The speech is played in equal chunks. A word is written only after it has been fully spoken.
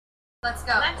Let's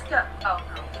go. Let's go. Oh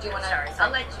no. Do you want to? Sorry.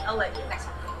 I'll let you. Next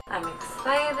one. I'm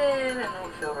excited and I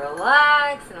feel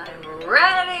relaxed and I'm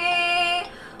ready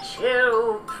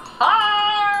to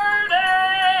party.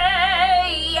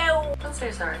 Let's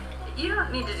say sorry. You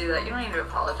don't need to do that. You don't need to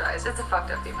apologize. It's a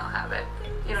fucked up female habit.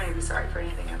 You don't need to be sorry for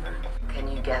anything ever. Can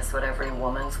you guess what every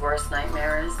woman's worst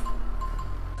nightmare is?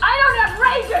 I don't have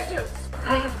rage issues.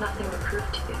 I have nothing to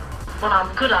prove to you. When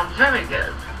I'm good, I'm very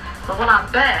good. But when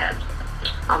I'm bad,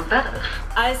 I'm better.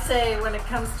 I say when it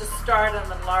comes to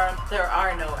stardom and Lauren, there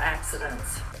are no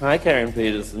accidents. Hi, Karen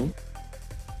Peterson.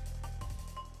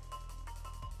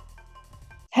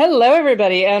 Hello,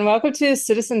 everybody, and welcome to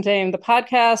Citizen Dame, the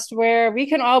podcast where we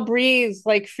can all breathe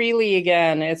like freely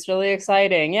again. It's really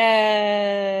exciting.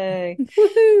 Yay!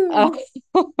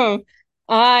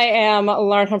 I am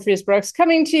Lauren Humphreys Brooks,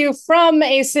 coming to you from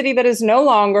a city that is no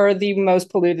longer the most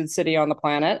polluted city on the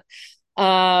planet.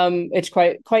 It's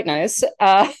quite nice.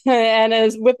 And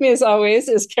as with me as always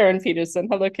is Karen Peterson.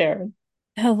 Hello, Karen.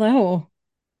 Hello.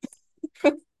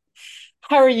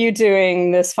 How are you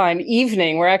doing this fine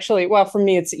evening? We're actually, well, for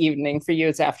me, it's evening. For you,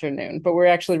 it's afternoon, but we're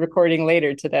actually recording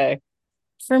later today.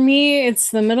 For me,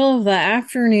 it's the middle of the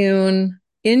afternoon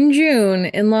in June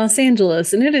in Los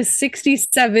Angeles, and it is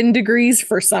 67 degrees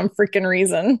for some freaking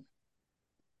reason.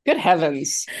 Good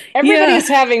heavens. Everybody's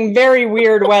having very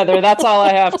weird weather. That's all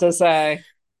I have to say.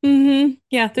 Mm-hmm.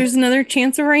 Yeah, there's another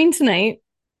chance of rain tonight.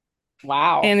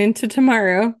 Wow. And into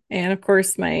tomorrow. And of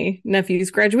course, my nephew's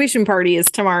graduation party is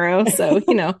tomorrow. So,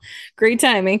 great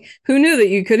timing. Who knew that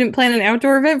you couldn't plan an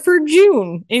outdoor event for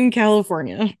June in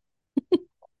California?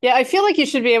 Yeah, I feel like you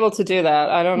should be able to do that.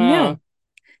 I don't know.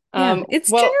 Yeah. It's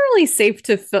generally safe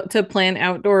to plan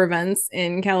outdoor events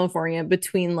in California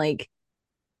between like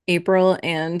April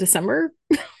and December.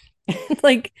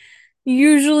 Like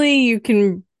usually you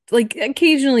can, like,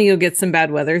 occasionally you'll get some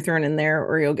bad weather thrown in there,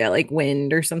 or you'll get like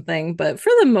wind or something, but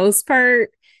for the most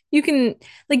part you can,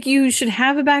 like, you should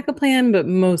have a backup plan, but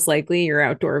most likely your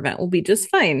outdoor event will be just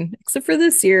fine, except for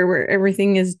this year where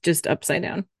everything is just upside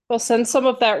down. Well, send some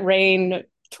of that rain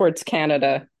towards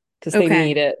Canada because they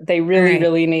need it. They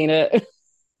really need it.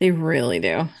 They really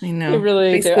do. I know. They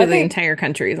really Basically, do. the entire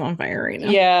country is on fire right now.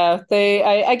 Yeah,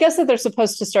 I guess that they're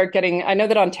supposed to start getting. I know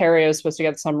that Ontario is supposed to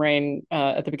get some rain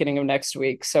at the beginning of next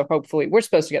week. So hopefully, we're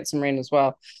supposed to get some rain as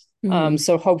well. Mm-hmm.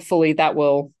 So hopefully that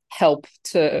will help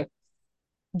to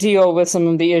deal with some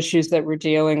of the issues that we're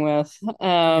dealing with.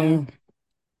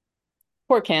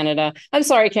 Poor Canada. I'm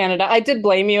sorry, Canada. I did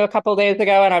blame you a couple days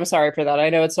ago, and I'm sorry for that.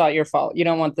 I know it's not your fault. You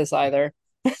don't want this either.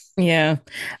 Yeah.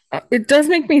 It does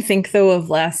make me think, though, of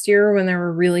last year when there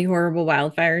were really horrible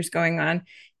wildfires going on.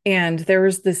 And there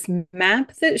was this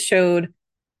map that showed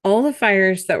all the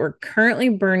fires that were currently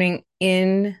burning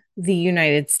in the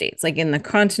United States, like in the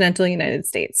continental United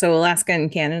States. So Alaska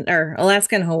and Canada, or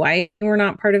Alaska and Hawaii were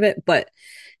not part of it, but,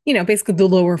 basically the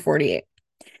lower 48.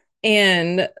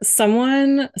 And some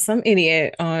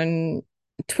idiot on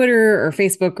Twitter or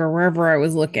Facebook or wherever I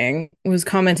was looking was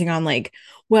commenting on, like,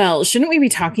 well, shouldn't we be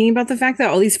talking about the fact that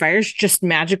all these fires just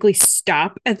magically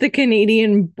stop at the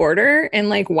Canadian border? And,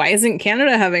 like, why isn't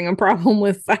Canada having a problem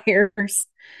with fires?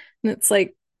 And it's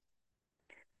like,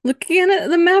 looking at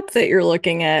the map that you're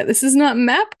looking at, this is not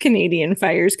map Canadian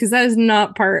fires, because that is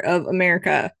not part of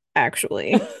America,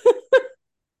 actually.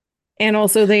 And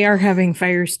also, they are having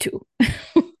fires too.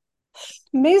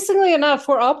 Amazingly enough,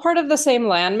 we're all part of the same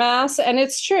landmass, and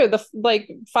it's true. The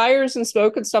fires and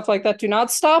smoke and stuff like that do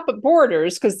not stop at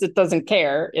borders because it doesn't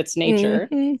care. It's nature.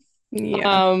 Mm-hmm.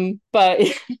 Yeah. But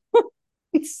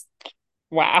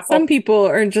wow. Some people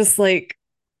are just like,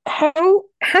 how do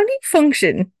you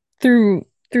function through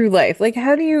life? Like,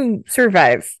 how do you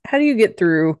survive? How do you get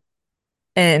through?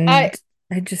 And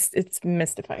it's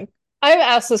mystifying. I've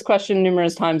asked this question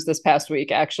numerous times this past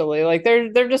week, actually. Like,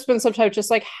 there've just been sometimes just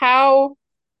like how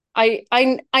I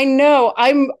know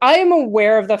I'm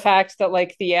aware of the fact that,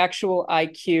 like, the actual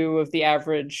IQ of the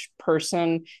average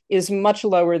person is much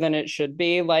lower than it should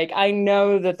be. Like, I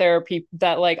know that there are people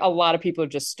that, like, a lot of people are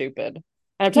just stupid. And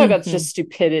I'm talking about just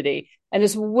stupidity and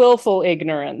just willful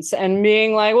ignorance and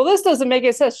being like, well, this doesn't make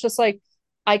any sense. Just like,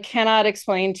 I cannot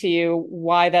explain to you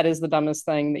why that is the dumbest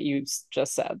thing that you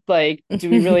just said. Like, do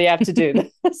we really have to do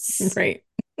this? Right.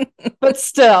 But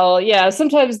still, yeah,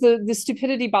 sometimes the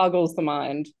stupidity boggles the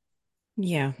mind.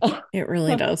 Yeah, it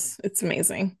really does. It's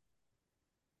amazing.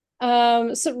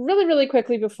 So really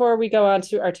quickly before we go on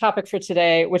to our topic for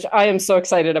today, which I am so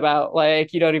excited about,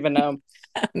 like, you don't even know.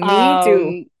 Me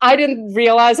too. I didn't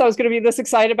realize I was going to be this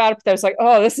excited about it, but I was like,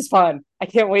 oh, this is fun. I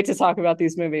can't wait to talk about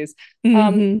these movies.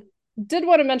 Did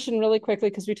want to mention really quickly,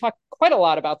 because we talked quite a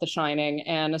lot about The Shining,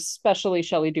 and especially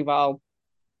Shelley Duvall.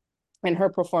 and her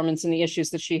performance and the issues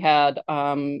that she had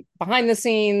behind the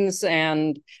scenes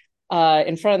and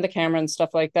in front of the camera and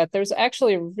stuff like that. There's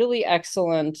actually a really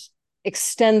excellent,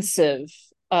 extensive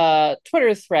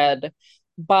Twitter thread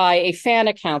by a fan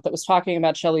account that was talking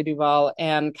about Shelley Duvall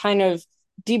and kind of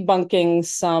debunking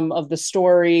some of the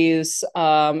stories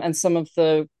and some of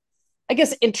the, I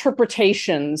guess,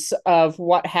 interpretations of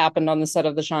what happened on the set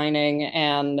of The Shining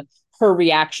and her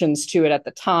reactions to it at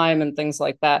the time and things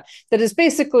like that. That is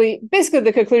basically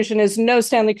the conclusion is no,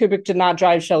 Stanley Kubrick did not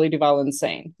drive Shelley Duvall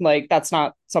insane. Like, that's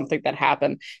not something that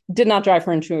happened. Did not drive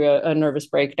her into a nervous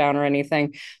breakdown or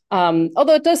anything.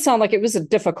 Although it does sound like it was a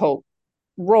difficult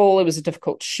role. It was a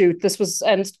difficult shoot.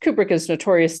 And Kubrick is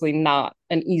notoriously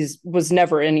was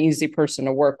never an easy person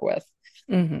to work with.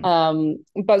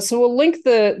 But so we'll link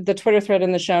the Twitter thread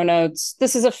in the show notes.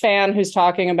 This is a fan who's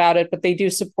talking about it, but they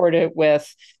do support it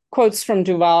with quotes from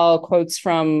Duvall, quotes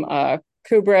from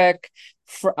Kubrick,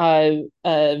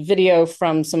 video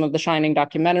from some of the Shining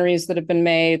documentaries that have been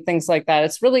made, things like that.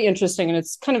 It's really interesting, and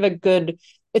it's kind of a good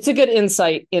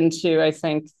insight into, I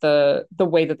think, the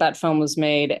way that film was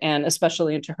made, and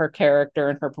especially into her character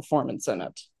and her performance in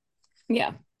it.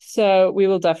 Yeah. So we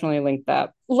will definitely link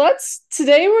that.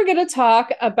 Today we're going to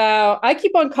talk about, I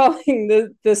keep on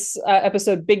calling this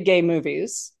episode Big Gay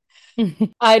Movies.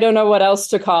 I don't know what else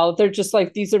to call it. They're just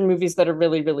like, these are movies that are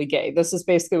really, really gay. This is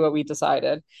basically what we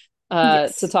decided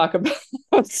to talk about.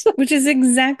 Which is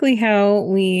exactly how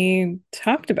we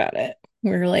talked about it.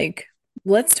 We're like,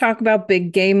 let's talk about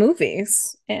big gay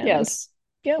movies. And yes.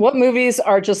 Yeah. What movies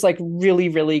are just like really,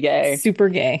 really gay? Super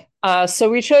gay. So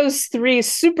we chose 3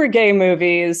 super gay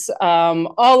movies,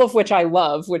 all of which I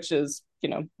love, which is,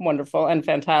 wonderful and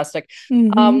fantastic.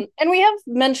 And we have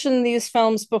mentioned these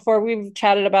films before. We've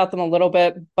chatted about them a little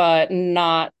bit, but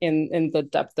not in the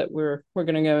depth that we're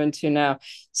going to go into now.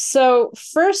 So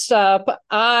first up,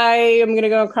 I am going to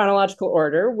go in chronological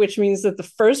order, which means that the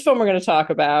first film we're going to talk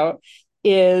about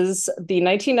is the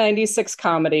 1996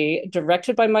 comedy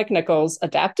directed by Mike Nichols,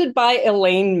 adapted by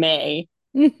Elaine May,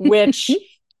 which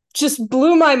just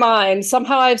blew my mind.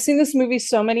 Somehow I've seen this movie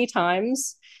so many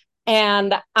times,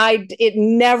 and it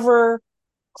never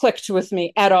clicked with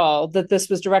me at all that this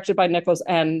was directed by Nichols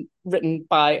and written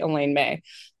by Elaine May.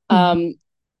 And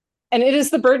it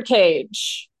is The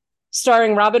Birdcage,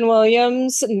 starring Robin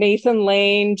Williams, Nathan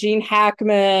Lane, Gene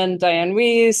Hackman, Diane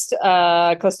Wiest,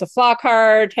 Calista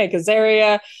Flockhart, Hank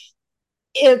Azaria.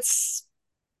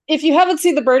 If you haven't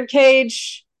seen The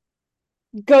Birdcage,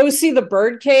 go see The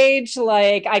Birdcage.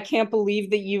 Like, I can't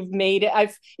believe that you've made it.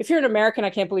 If you're an American, I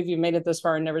can't believe you've made it this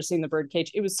far and never seen The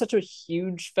Birdcage. It was such a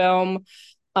huge film,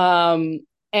 and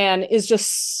is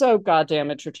just so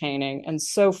goddamn entertaining and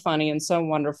so funny and so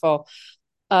wonderful.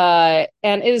 And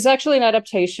it is actually an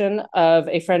adaptation of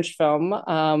a French film,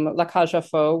 La Cage aux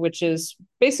Folles, which is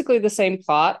basically the same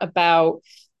plot about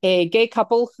a gay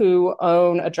couple who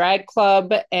own a drag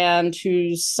club and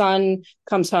whose son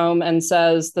comes home and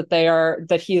says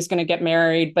that he is going to get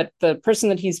married, but the person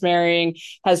that he's marrying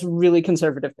has really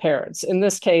conservative parents. In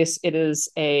this case, it is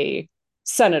a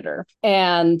senator.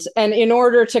 And in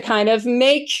order to kind of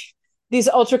make these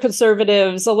ultra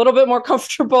conservatives a little bit more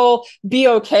comfortable, be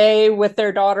okay with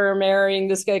their daughter marrying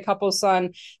this gay couple's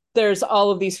son, there's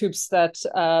all of these hoops that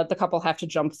the couple have to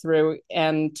jump through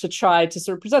and to try to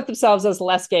sort of present themselves as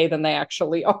less gay than they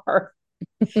actually are.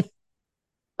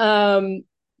 I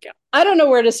don't know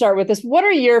where to start with this. What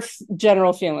are your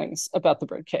general feelings about The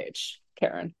Birdcage,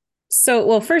 Karen? So,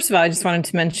 well, first of all, I just wanted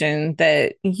to mention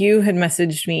that you had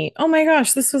messaged me, oh my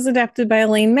gosh, this was adapted by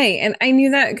Elaine May. And I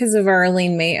knew that because of our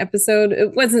Elaine May episode.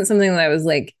 It wasn't something that I was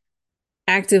like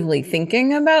actively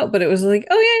thinking about, but it was like,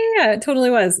 oh yeah, it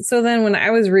totally was. So then when I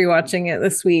was rewatching it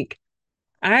this week,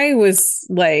 I was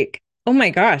like, oh my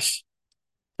gosh,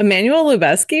 Emmanuel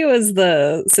Lubezki was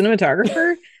the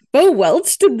cinematographer. Bo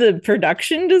Welch did the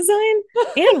production design,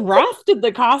 and Roth did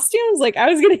the costumes. Like, I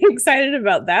was getting excited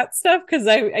about that stuff because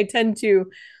I tend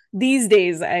to, these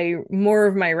days, more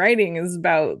of my writing is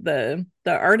about the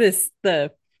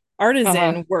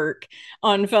artisan work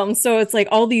on film. So it's like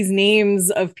all these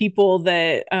names of people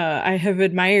that I have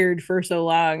admired for so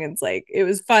long. It's like, it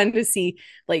was fun to see,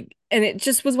 like, and it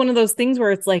just was one of those things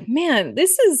where it's like, man,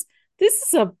 this is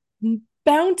a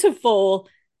bountiful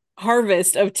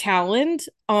harvest of talent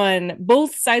on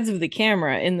both sides of the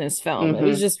camera in this film. It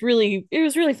was just really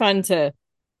fun to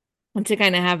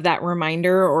kind of have that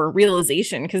reminder or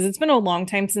realization, because it's been a long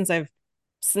time since I've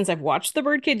watched The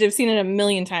Birdcage. I've seen it a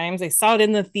million times. I saw it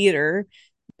in the theater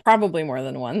probably more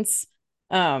than once.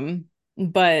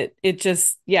 But it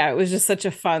was just such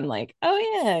a fun, like, oh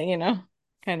yeah,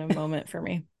 kind of moment for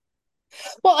me.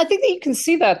 Well, I think that you can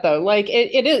see that though. Like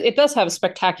it does have a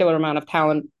spectacular amount of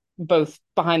talent both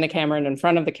behind the camera and in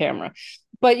front of the camera.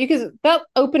 But you can that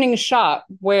opening shot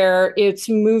where it's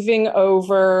moving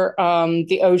over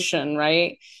the ocean,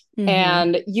 right? Mm-hmm.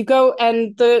 And you go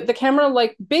and the camera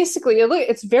like basically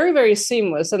it's very very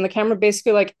seamless, and the camera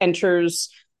basically like enters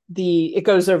it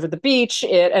goes over the beach,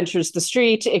 it enters the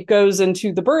street, it goes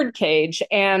into the bird cage,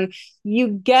 and you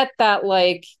get that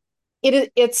like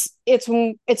it's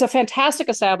a fantastic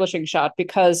establishing shot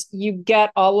because you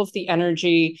get all of the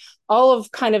energy, all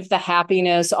of kind of the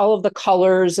happiness, all of the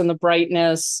colors and the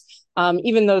brightness.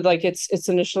 Even though like it's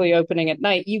initially opening at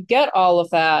night, you get all of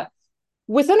that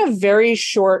within a very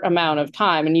short amount of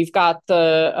time, and you've got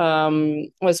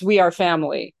the was We Are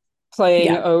Family playing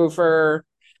Yeah. over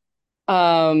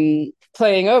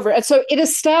playing over, and so it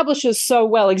establishes so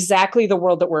well exactly the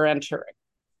world that we're entering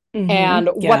Mm-hmm. and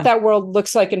what Yeah. that world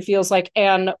looks like and feels like.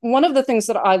 And one of the things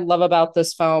that I love about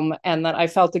this film, and that I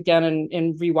felt again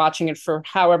in rewatching it for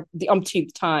however the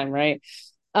umpteenth time, right,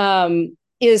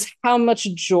 is how much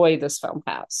joy this film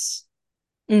has.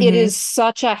 It Mm-hmm. is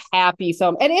such a happy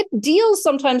film, and it deals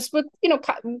sometimes with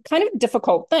kind of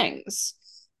difficult things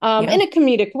Yeah. in a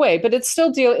comedic way, but it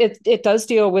does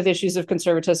deal with issues of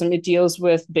conservatism. It deals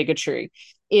with bigotry.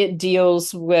 It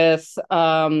deals with this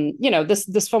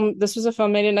was a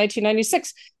film made in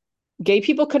 1996. Gay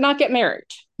people could not get married,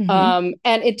 Mm-hmm.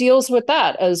 and it deals with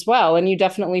that as well, and you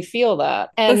definitely feel that.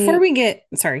 Before And we get,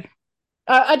 sorry.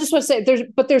 I just want to say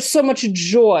there's so much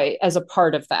joy as a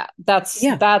part of that.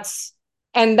 Yeah.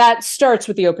 And that starts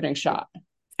with the opening shot.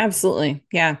 Absolutely.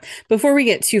 Yeah. Before we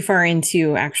get too far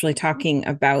into actually talking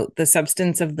about the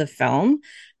substance of the film,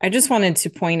 I just wanted to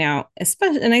point out,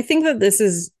 especially, and I think that this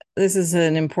is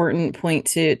an important point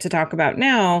to talk about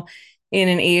now in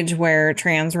an age where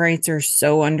trans rights are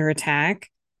so under attack,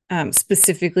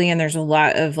 specifically, and there's a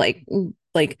lot of like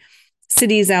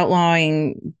cities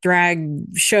outlawing drag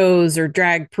shows or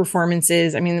drag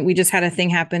performances. I mean, we just had a thing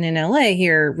happen in LA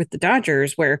here with the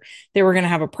Dodgers where they were going to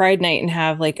have a pride night and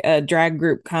have like a drag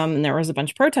group come, and there was a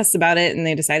bunch of protests about it, and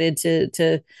they decided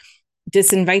to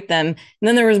disinvite them. And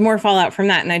then there was more fallout from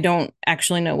that, and I don't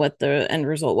actually know what the end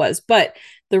result was. But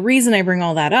the reason I bring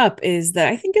all that up is that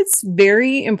I think it's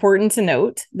very important to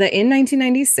note that in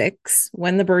 1996,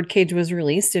 when The Birdcage was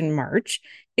released in March,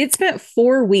 it spent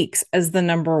 4 weeks as the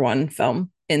number one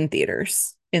film in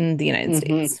theaters in the United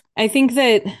Mm-hmm. States. I think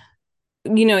that,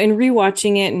 in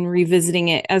rewatching it and revisiting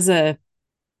it as a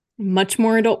much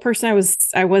more adult person.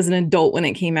 I was an adult when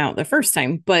it came out the first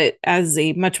time, but as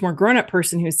a much more grown up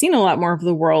person who's seen a lot more of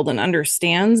the world and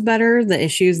understands better the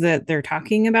issues that they're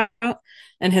talking about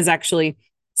and has actually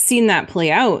seen that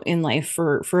play out in life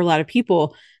for a lot of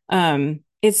people,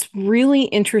 it's really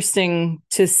interesting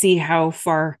to see how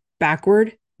far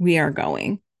backward we are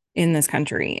going in this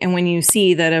country. And when you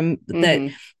see that Mm-hmm.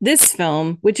 this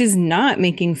film, which is not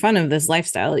making fun of this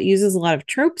lifestyle, it uses a lot of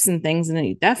tropes and things, and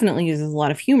it definitely uses a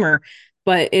lot of humor,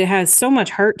 but it has so much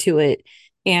heart to it.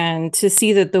 And to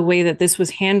see that the way that this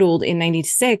was handled in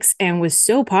 96 and was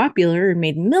so popular and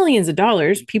made millions of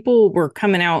dollars, people were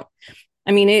coming out.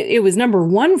 I mean, it was number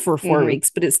one for 4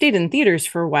 weeks, but it stayed in theaters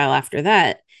for a while after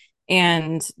that.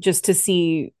 And just to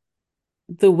see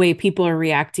the way people are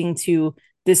reacting to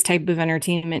this type of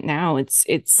entertainment now,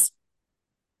 it's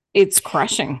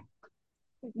crushing.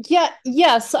 Yeah,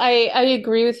 yes, I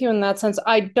agree with you in that sense.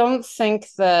 I don't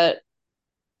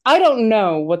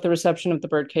know what the reception of The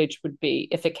Birdcage would be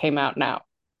if it came out now.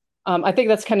 I think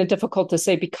that's kind of difficult to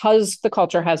say because the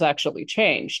culture has actually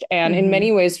changed, and in Mm-hmm.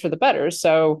 many ways for the better.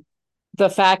 So the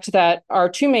fact that our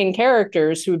two main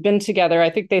characters who have been together, I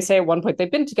think they say at one point they've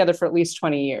been together for at least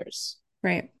 20 years,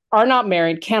 Right. are not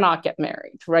married, cannot get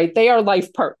married, right? They are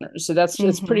life partners. So it's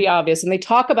Mm-hmm. pretty obvious. And they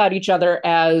talk about each other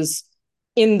as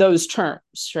in those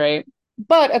terms, right?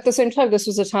 But at the same time, this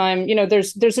was a time,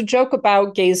 there's a joke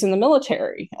about gays in the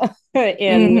military in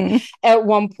Mm-hmm. at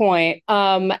one point.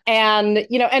 And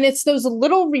it's those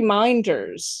little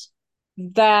reminders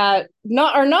that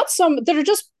not are not some that are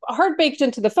just hard baked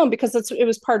into the film because it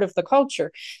was part of the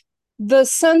culture. The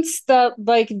sense that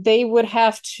like they would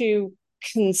have to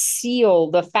conceal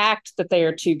the fact that they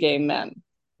are two gay men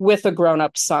with a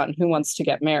grown-up son who wants to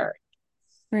get married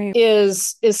Right.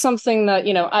 is something that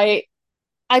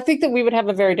I think that we would have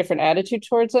a very different attitude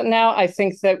towards it now. I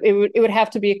think that it would have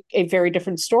to be a very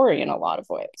different story in a lot of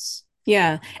ways.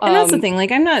 Yeah. And that's the Um, thing.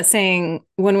 Like, I'm not saying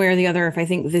one way or the other if I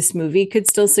think this movie could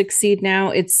still succeed now.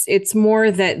 It's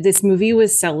more that this movie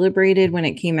was celebrated when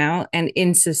it came out and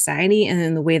in society and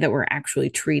in the way that we're actually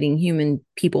treating human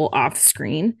people off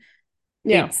screen.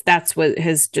 yeah. That's what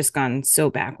has just gone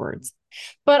so backwards.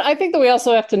 But I think that we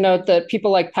also have to note that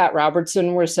people like Pat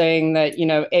Robertson were saying that,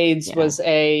 AIDS Yeah. was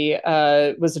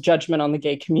a judgment on the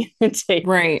gay community,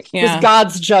 Right. was Yeah.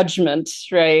 God's judgment,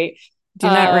 right? Do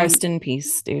not Um, rest in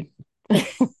peace, dude.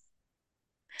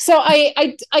 so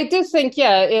I do think,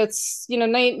 yeah, it's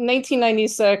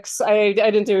 1996. I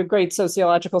didn't do a great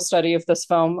sociological study of this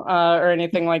film or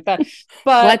anything like that,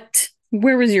 but What?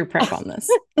 Where was your prep on this?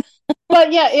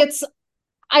 but yeah,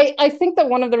 I think that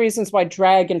one of the reasons why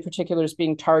drag in particular is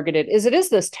being targeted is it is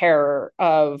this terror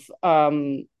of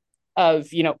men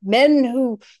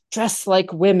who dress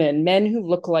like women, men who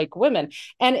look like women.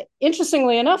 And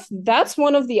interestingly enough, that's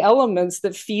one of the elements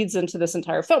that feeds into this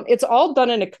entire film. It's all done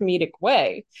in a comedic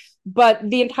way, but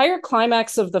the entire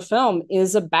climax of the film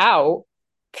is about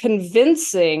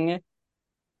convincing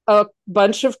a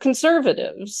bunch of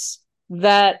conservatives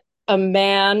that a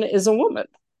man is a woman.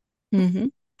 Mm-hmm.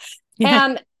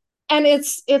 Yeah. And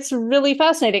it's really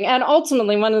fascinating. And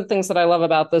ultimately, one of the things that I love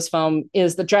about this film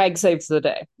is that drag saves the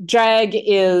day. Drag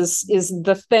is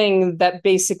the thing that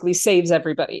basically saves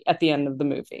everybody at the end of the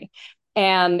movie.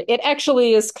 And it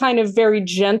actually is kind of very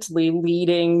gently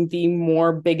leading the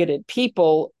more bigoted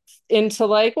people into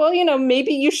like, well,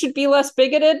 maybe you should be less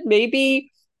bigoted.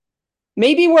 Maybe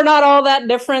we're not all that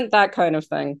different, that kind of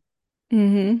thing.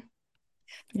 Mm-hmm.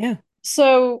 Yeah.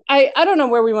 So I don't know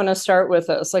where we want to start with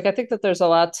this. Like I think that there's a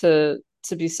lot to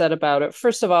be said about it.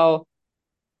 First of all,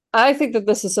 I think that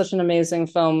this is such an amazing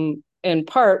film in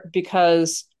part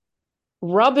because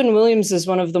Robin Williams is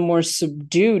one of the more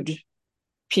subdued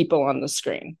people on the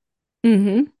screen.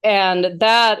 Mm-hmm. And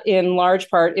that in large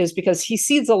part is because he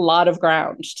cedes a lot of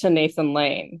ground to Nathan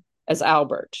Lane as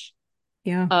Albert.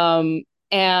 Yeah.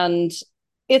 And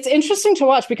it's interesting to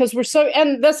watch because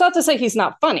and that's not to say he's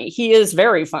not funny. He is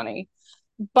very funny,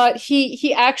 but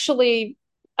he actually,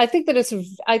 I think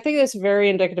it's very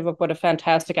indicative of what a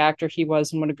fantastic actor he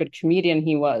was and what a good comedian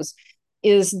he was,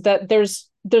 is that there's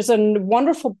a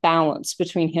wonderful balance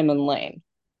between him and Lane.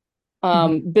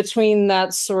 Between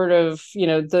that sort of,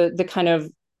 the kind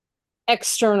of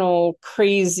external,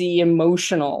 crazy,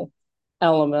 emotional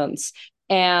elements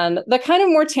and the kind of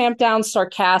more tamped down,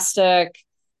 sarcastic,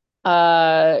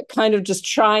 kind of just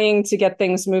trying to get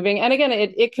things moving. And again,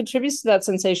 it contributes to that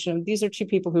sensation of these are two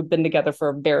people who've been together for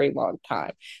a very long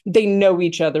time. They know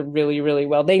each other really, really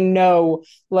well. They know,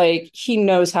 like, he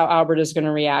knows how Albert is going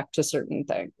to react to certain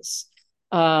things.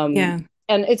 Yeah.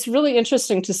 And it's really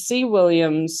interesting to see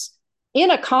Williams in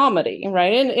a comedy,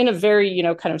 right? In a very,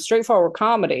 kind of straightforward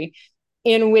comedy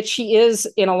in which he is,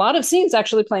 in a lot of scenes,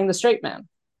 actually playing the straight man.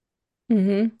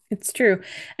 Mm-hmm. It's true.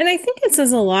 And I think it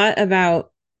says a lot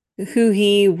about who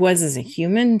he was as a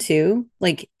human too.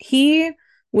 Like he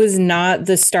was not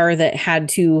the star that had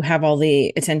to have all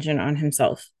the attention on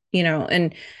himself,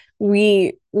 and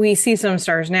we see some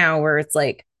stars now where it's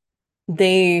like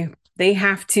they they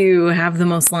have to have the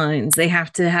most lines. They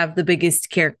have to have the biggest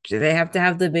character. They have to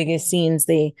have the biggest scenes.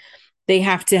 They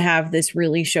have to have this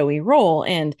really showy role.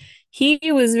 And he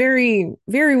was very,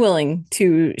 very willing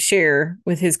to share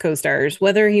with his co-stars,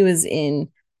 whether he was in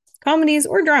comedies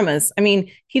or dramas. I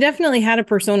mean, he definitely had a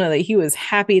persona that he was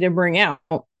happy to bring out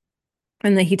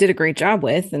and that he did a great job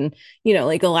with. And,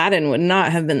 like Aladdin would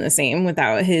not have been the same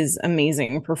without his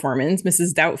amazing performance.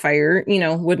 Mrs. Doubtfire,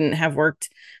 wouldn't have worked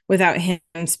without him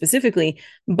specifically.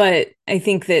 But I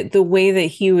think that the way that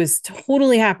he was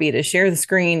totally happy to share the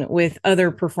screen with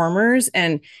other performers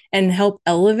and help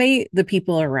elevate the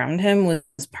people around him was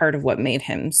part of what made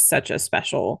him such a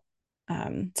special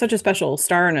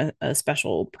star and a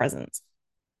special presence.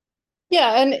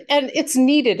 Yeah, and it's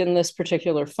needed in this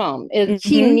particular film.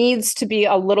 He Mm-hmm. needs to be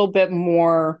a little bit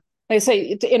more, like I say,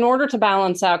 in order to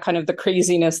balance out kind of the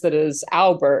craziness that is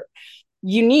Albert,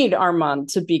 you need Armand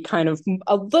to be kind of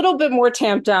a little bit more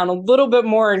tamped down, a little bit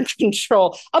more in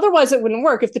control. Otherwise, it wouldn't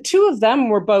work. If the two of them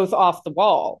were both off the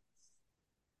wall,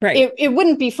 Right. it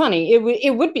wouldn't be funny.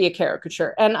 It would be a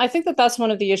caricature. And I think that that's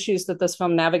one of the issues that this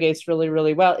film navigates really,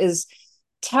 really well is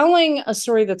telling a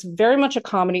story that's very much a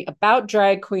comedy about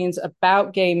drag queens,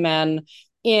 about gay men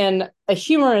in a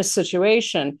humorous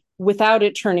situation without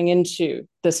it turning into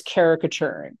this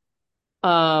caricaturing.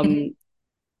 Mm-hmm.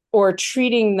 Or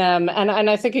treating them, and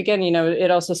I think again, it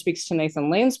also speaks to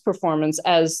Nathan Lane's performance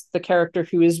as the character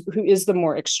who is the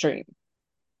more extreme.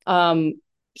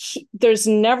 There's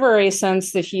never a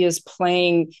sense that he is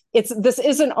playing. This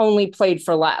isn't only played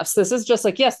for laughs. This is just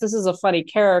like, yes, this is a funny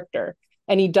character,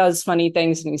 and he does funny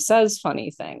things and he says funny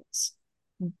things,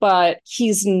 but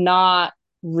he's not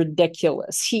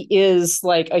ridiculous. He is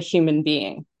like a human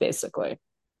being, basically.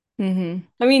 Mm-hmm.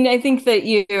 I mean, I think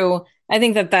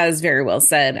that that is very well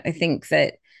said. I think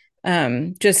that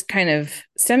just kind of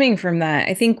stemming from that.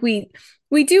 I think we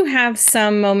do have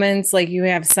some moments, like you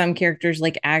have some characters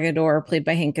like Agador, played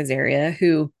by Hank Azaria,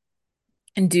 who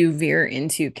do veer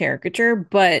into caricature.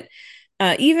 But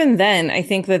even then, I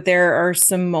think that there are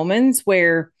some moments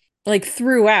where, like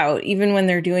throughout, even when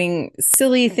they're doing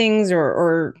silly things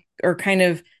or kind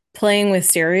of playing with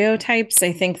stereotypes,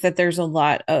 I think that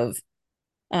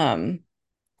um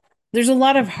there's a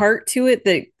lot of heart to it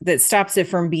that stops it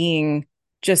from being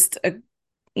just a,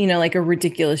 like a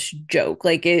ridiculous joke.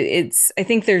 Like it's I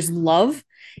think there's love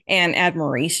and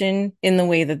admiration in the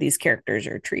way that these characters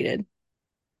are treated.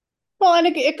 Well,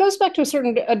 and it goes back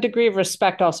to a degree of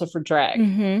respect also for drag,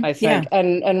 I Yeah. think,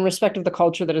 and respect of the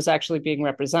culture that is actually being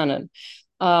represented.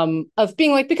 Of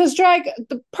being like, because drag,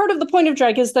 the part of the point of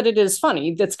drag is that it is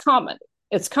funny. It's comedy.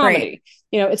 It's comedy.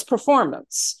 Right. It's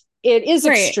performance. It is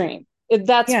Right. extreme.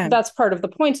 Yeah. That's part of the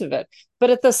point of it.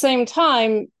 But at the same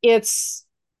time, it's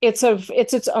its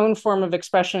own form of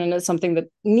expression, and it's something that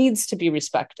needs to be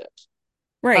respected.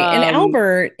 Right. And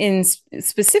Albert in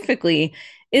specifically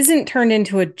isn't turned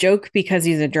into a joke because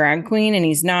he's a drag queen, and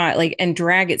he's not like, and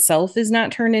drag itself is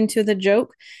not turned into the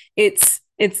joke. It's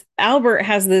Albert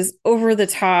has this over the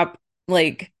top,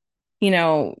 like,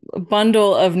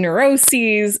 bundle of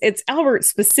neuroses. It's Albert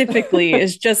specifically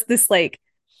is just this like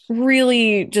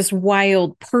really just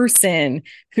wild person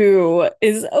who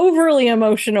is overly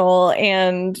emotional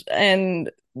and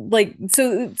like,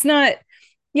 so it's not,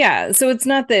 yeah, so it's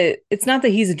not that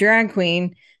he's a drag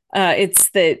queen. It's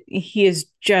that he is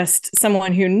just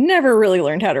someone who never really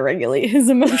learned how to regulate his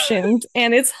emotions,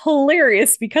 and it's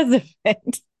hilarious because of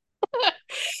it.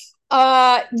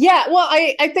 Yeah, well,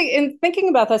 I think in thinking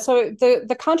about that, so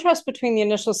the contrast between the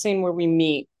initial scene where we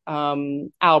meet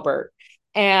Albert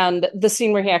and the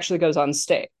scene where he actually goes on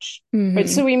stage, right?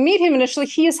 So we meet him initially,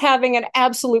 he is having an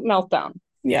absolute meltdown.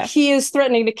 Yeah. He is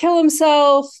threatening to kill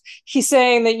himself. He's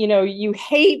saying that, you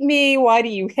hate me. Why do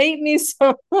you hate me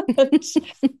so much?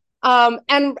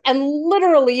 And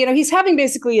literally, he's having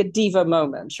basically a diva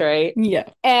moment, right? Yeah.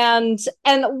 And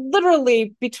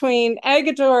literally between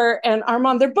Agador and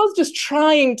Armand, they're both just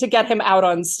trying to get him out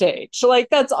on stage. Like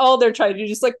that's all they're trying to do.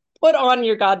 Just like put on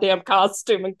your goddamn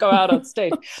costume and go out on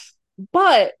stage.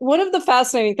 But one of the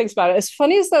fascinating things about it, as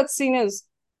funny as that scene is,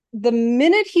 the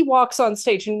minute he walks on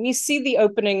stage and we see the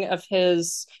opening of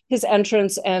his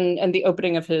entrance and the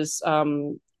opening of his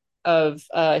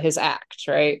act,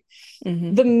 right?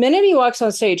 The minute he walks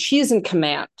on stage, he's in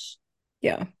command.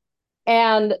 Yeah.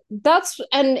 And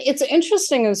it's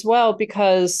interesting as well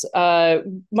because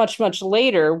much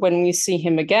later when we see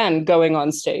him again going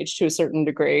on stage to a certain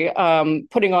degree,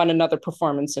 putting on another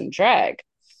performance in drag,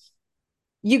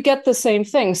 you get the same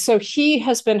thing. So he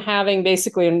has been having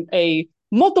basically a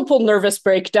multiple nervous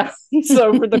breakdowns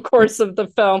over the course of the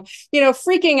film,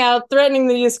 freaking out, threatening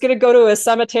that he's going to go to a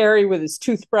cemetery with his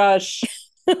toothbrush,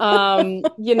 trying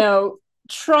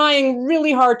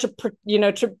really hard to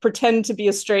pretend to be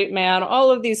a straight man,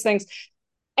 all of these things.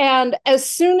 And as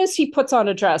soon as he puts on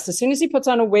a dress, as soon as he puts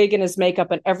on a wig and his makeup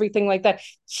and everything like that,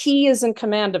 he is in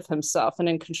command of himself and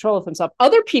in control of himself.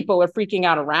 Other people are freaking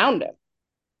out around him.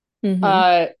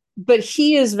 But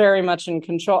he is very much in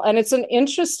control. And it's an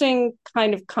interesting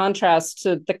kind of contrast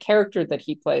to the character that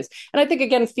he plays. And I think,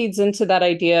 again, feeds into that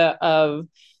idea of,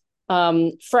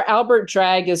 for Albert,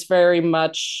 drag is very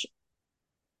much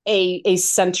a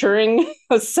centering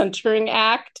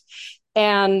act.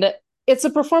 And it's a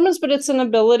performance, but it's an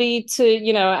ability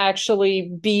to,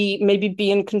 actually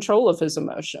be in control of his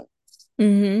emotion.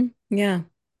 Yeah.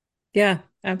 Yeah.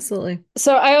 Absolutely.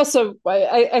 So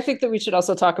I think that we should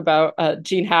also talk about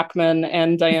Gene Hackman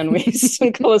and Diane Wiest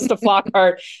and Callista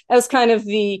Flockhart as kind of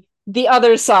the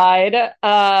other side.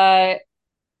 We're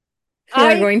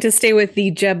going to stay with the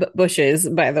Jeb Bushes,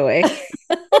 by the way.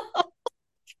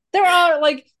 There are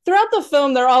like throughout the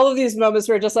film, there are all of these moments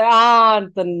where just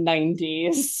like, the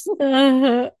 90s.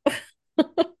 There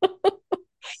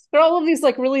are all of these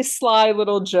like really sly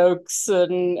little jokes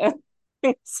and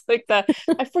things like that.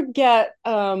 I forget.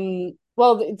 Well,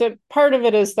 the part of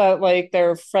it is that like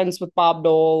they're friends with Bob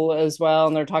Dole as well,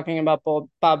 and they're talking about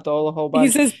Bob Dole a whole bunch.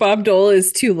 He says Bob Dole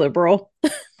is too liberal.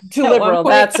 Too liberal.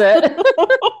 That's it.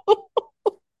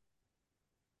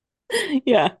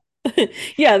 Yeah.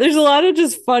 Yeah, there's a lot of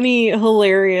just funny,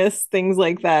 hilarious things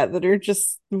like that are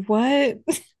just what?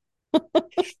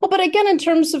 Well, but again, in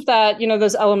terms of that,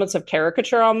 those elements of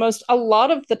caricature almost, a lot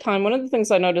of the time, one of the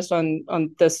things I noticed on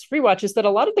this rewatch is that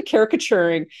a lot of the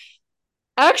caricaturing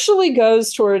actually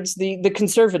goes towards the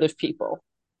conservative people.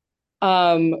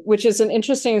 which is an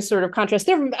interesting sort of contrast.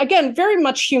 They're, again, very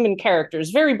much human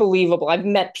characters, very believable. I've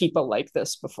met people like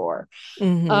this before.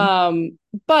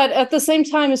 But at the same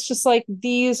time, it's just like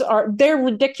they're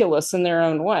ridiculous in their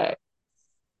own way.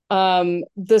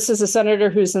 This is a senator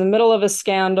who's in the middle of a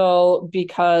scandal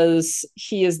because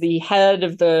he is the head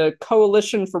of the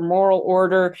Coalition for Moral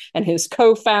Order, and his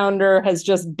co-founder has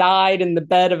just died in the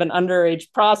bed of an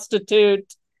underage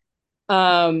prostitute.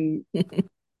 And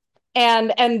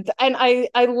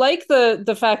I like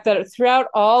the fact that throughout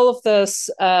all of this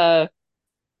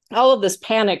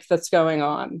panic that's going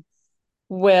on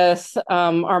with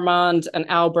Armand and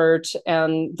Albert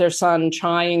and their son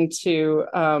trying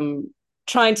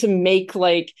to make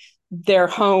like their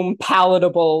home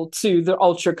palatable to the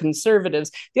ultra conservatives.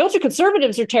 The ultra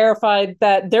conservatives are terrified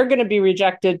that they're going to be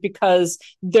rejected because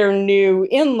their new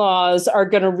in-laws are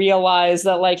going to realize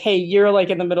that, like, hey, you're like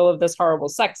in the middle of this horrible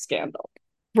sex scandal.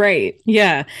 Right.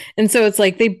 Yeah. And so it's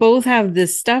like they both have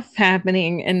this stuff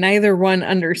happening and neither one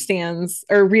understands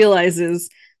or realizes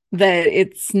that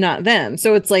it's not them.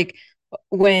 So it's like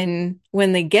when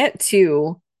they get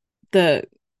to the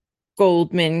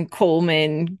Goldman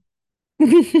Coleman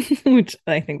which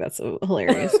I think that's a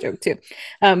hilarious joke too.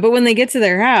 But when they get to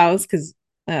their house, because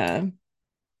then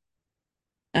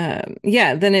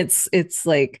it's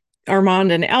like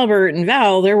Armand and Albert and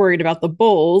Val, they're worried about the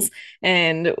Bulls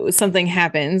and something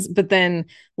happens. But then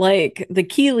like the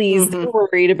Keeleys, they're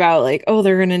worried about like, oh,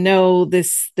 they're gonna know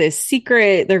this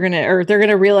secret. They're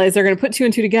gonna realize they're gonna put two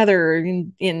and two together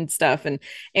in stuff.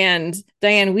 And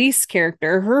Diane Weist's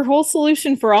character, her whole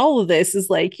solution for all of this is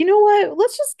like, you know what?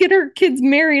 Let's just get our kids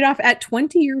married off at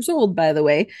 20 years old, by the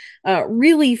way,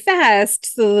 really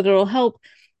fast so that it'll help,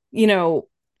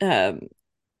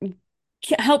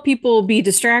 help people be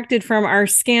distracted from our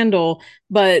scandal.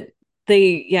 But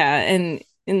and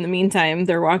in the meantime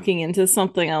they're walking into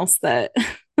something else that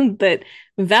that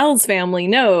Val's family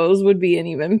knows would be an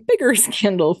even bigger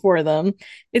scandal for them.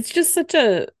 It's just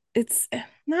it's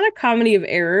not a comedy of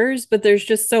errors, but there's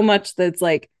just so much that's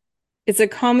like, it's a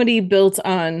comedy built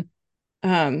on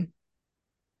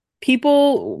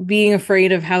people being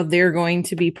afraid of how they're going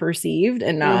to be perceived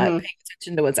and not paying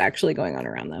attention to what's actually going on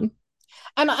around them.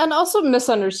 And also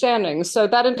misunderstandings. So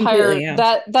that entire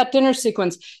that dinner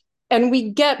sequence, and we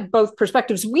get both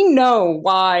perspectives. We know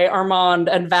why Armand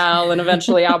and Val and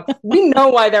eventually Al, we know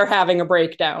why they're having a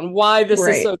breakdown, why this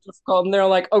is so difficult. And they're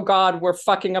like, oh God, we're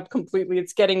fucking up completely.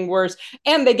 It's getting worse.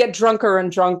 And they get drunker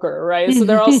and drunker, right? So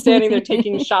they're all standing there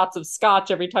taking shots of scotch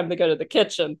every time they go to the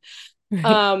kitchen.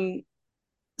 Right.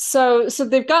 So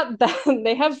they've got that,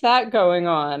 they have that going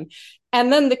on.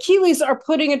 And then the Keeleys are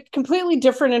putting a completely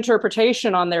different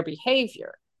interpretation on their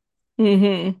behavior,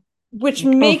 which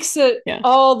makes it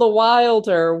all the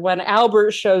wilder when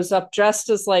Albert shows up dressed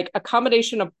as like a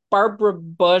combination of Barbara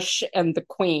Bush and the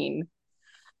Queen.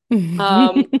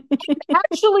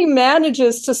 Actually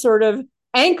manages to sort of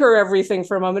anchor everything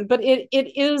for a moment, but it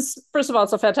is, first of all,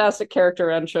 it's a fantastic character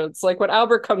entrance. Like when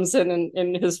Albert comes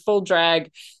in his full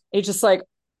drag, it's just like,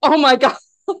 oh my God,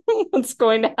 what's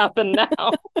going to happen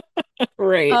now?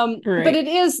 Right. But it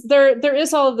is there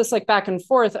is all of this like back and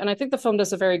forth, and I think the film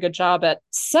does a very good job at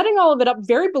setting all of it up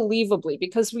very believably,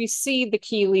 because we see the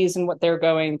Keeleys and what they're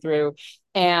going through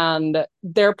and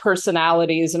their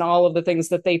personalities and all of the things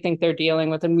that they think they're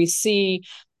dealing with, and we see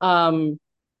Armand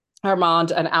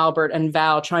and Albert and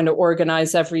Val trying to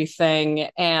organize everything,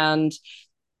 and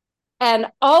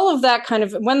all of that kind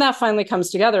of, when that finally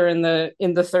comes together in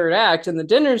the third act, in the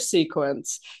dinner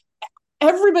sequence,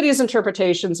 everybody's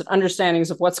interpretations and understandings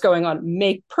of what's going on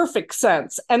make perfect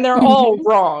sense. And they're all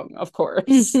wrong, of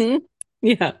course.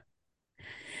 Yeah.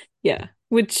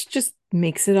 Which just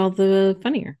makes it all the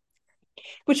funnier.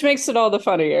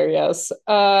 Yes.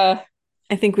 I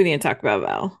think we need to talk about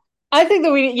Val. I think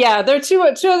that there are two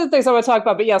other things I want to talk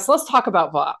about, but yes, let's talk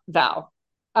about Val.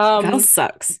 Val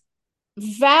sucks.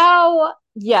 Val,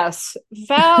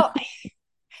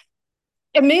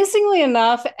 amazingly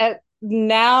enough,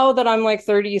 now that I'm like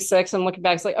 36 and looking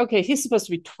back, it's like, okay, he's supposed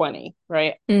to be 20,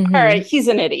 right? All right, he's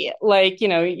an idiot. Like,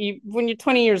 when you're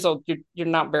 20 years old, you're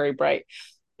not very bright.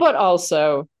 But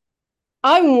also,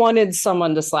 I wanted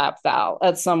someone to slap Val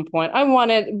at some point. I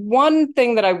wanted, one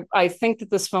thing that I think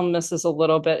that this film misses a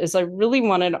little bit is I really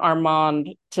wanted Armand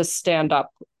to stand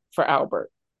up for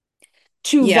Albert,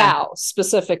 to Val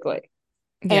specifically.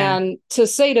 And to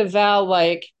say to Val,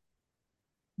 like,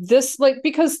 this, like,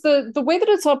 because the way that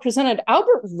it's all presented,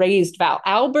 Albert raised Val.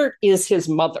 Albert is his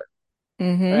mother,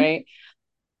 right?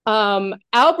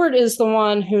 Albert is the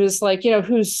one who's like,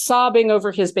 who's sobbing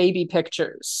over his baby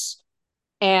pictures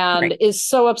and Right. is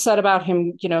so upset about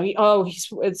him.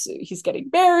 He's getting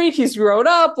married, he's grown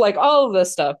up, like all of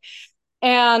this stuff.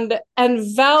 And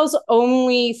Val's the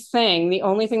only thing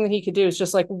that he could do is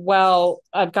just like, well,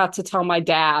 I've got to tell my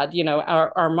dad,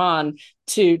 Armand,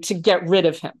 to get rid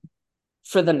of him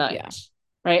for the night. Yeah.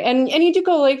 Right. And you do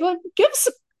go like, well,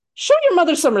 show your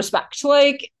mother some respect.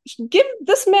 Like, give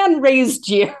this man raised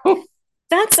you.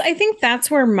 I think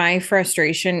that's where my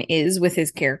frustration is with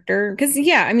his character. Because,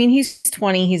 yeah, I mean, he's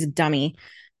 20, he's a dummy,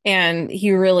 and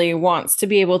he really wants to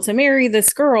be able to marry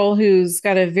this girl who's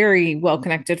got a very well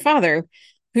connected father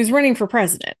who's running for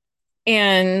president.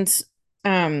 And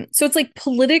so it's like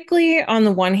politically, on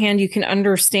the one hand, you can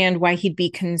understand why he'd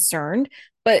be concerned.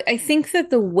 But I think that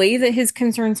the way that his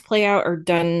concerns play out are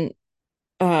done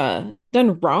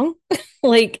wrong.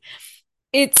 Like,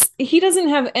 he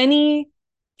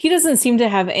doesn't seem to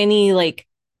have any like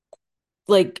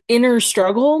inner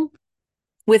struggle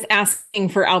with asking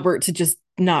for Albert to just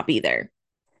not be there.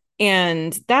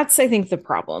 And that's, I think, the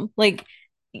problem. Like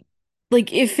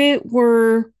if it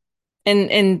were,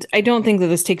 and I don't think that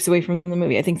this takes away from the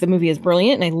movie. I think the movie is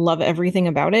brilliant and I love everything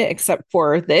about it except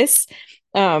for this.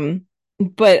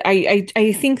 But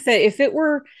I think that if it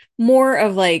were more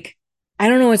of like, I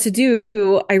don't know what to do,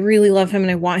 I really love him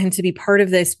and I want him to be part of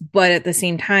this, but at the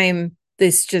same time,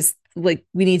 this just like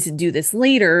we need to do this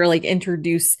later, like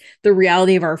introduce the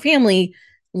reality of our family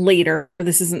later.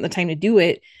 This isn't the time to do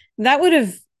it. That would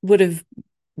have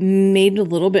made a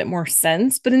little bit more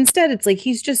sense. But instead, it's like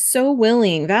he's just so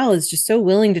willing. Val is just so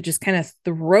willing to just kind of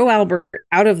throw Albert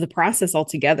out of the process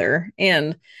altogether.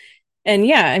 And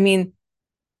yeah, I mean,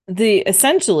 the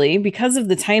essentially because of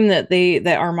the time that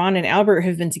Armand and Albert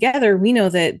have been together, we know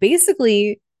that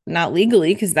basically, not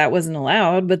legally because that wasn't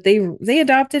allowed, but they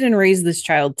adopted and raised this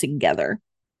child together.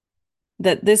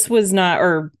 That this was not,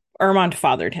 or Armand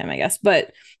fathered him, I guess,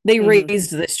 but they raised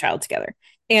this child together.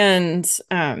 And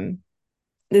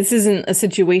this isn't a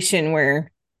situation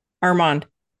where Armand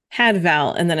had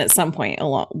Val and then at some point a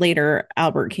lot later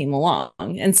Albert came along.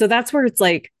 And so that's where it's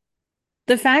like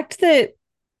the fact that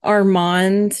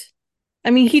Armand, I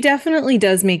mean, he definitely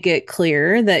does make it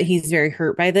clear that he's very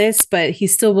hurt by this, but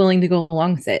he's still willing to go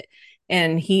along with it.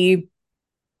 And he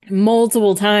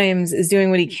multiple times is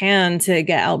doing what he can to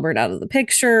get Albert out of the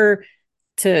picture,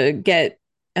 to get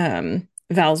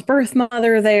Val's birth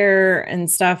mother there and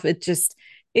stuff. That's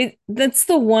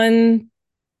the one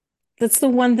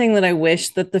thing that I wish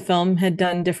that the film had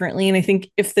done differently. And I think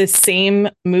if the same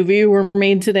movie were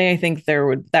made today, I think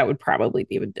that would probably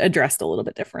be addressed a little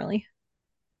bit differently.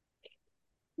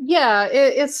 Yeah,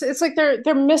 it's like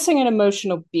they're missing an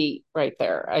emotional beat right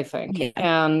there, I think. Yeah.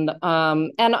 And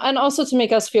also to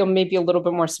make us feel maybe a little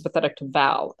bit more sympathetic to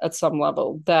Val at some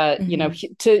level, that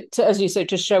to as you say,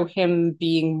 to show him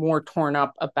being more torn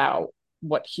up about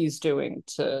what he's doing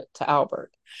to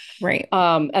Albert. Right.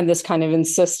 And this kind of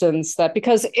insistence that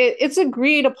because it's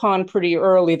agreed upon pretty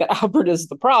early that Albert is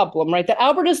the problem, right? That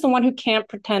Albert is the one who can't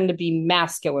pretend to be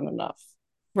masculine enough.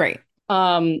 Right.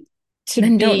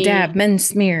 Men don't dab, men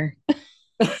smear.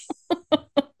 Well,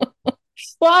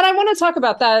 and I want to talk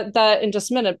about that in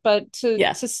just a minute, but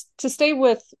to stay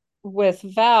with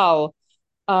Val,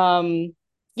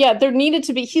 there needed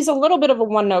to be. He's a little bit of a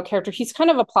one note character. He's kind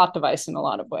of a plot device in a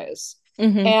lot of ways,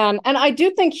 and I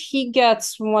do think he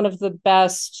gets one of the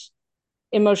best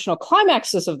emotional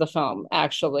climaxes of the film,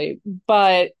 actually.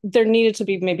 But there needed to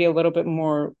be maybe a little bit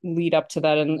more lead up to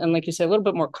that, and like you say, a little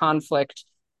bit more conflict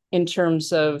in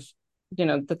terms of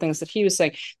the things that he was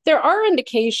saying. There are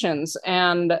indications,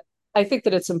 and I think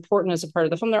that it's important as a part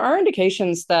of the film. There are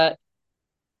indications that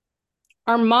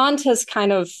Armand has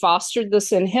kind of fostered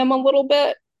this in him a little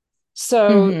bit.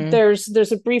 So there's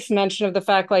a brief mention of the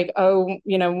fact, like,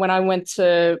 when I went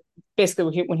to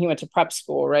basically when he went to prep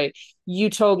school, right? You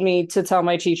told me to tell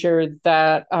my teacher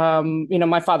that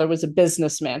my father was a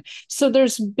businessman. So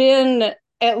there's been,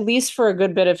 at least for a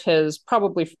good bit of his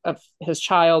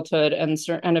childhood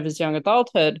and of his young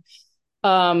adulthood,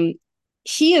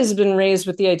 he has been raised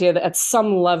with the idea that at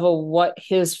some level, what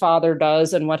his father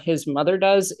does and what his mother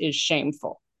does is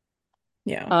shameful.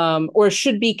 Yeah. Or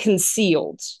should be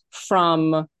concealed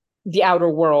from the outer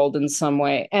world in some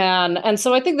way. And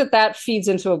so I think that feeds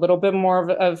into a little bit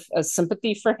more of a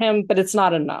sympathy for him, but it's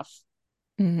not enough.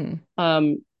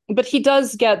 But he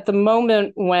does get the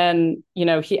moment when,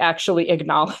 he actually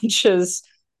acknowledges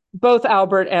both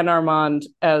Albert and Armand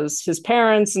as his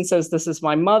parents and says, "This is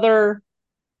my mother."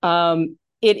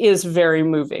 It is very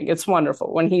moving. It's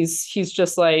wonderful when he's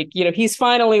just like, he's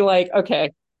finally like,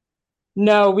 okay,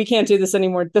 no, we can't do this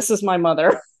anymore. This is my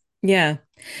mother. Yeah.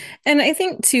 And I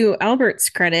think to Albert's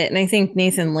credit, and I think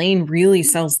Nathan Lane really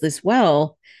sells this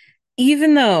well,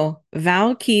 even though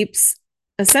Val keeps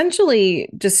essentially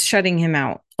just shutting him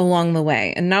out along the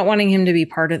way and not wanting him to be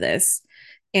part of this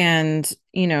and,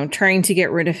 trying to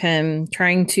get rid of him,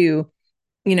 trying to,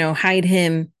 hide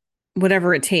him,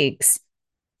 whatever it takes.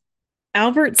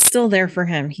 Albert's still there for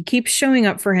him. He keeps showing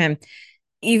up for him.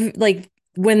 Even like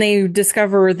when they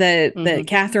discover that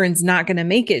Catherine's not going to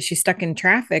make it, she's stuck in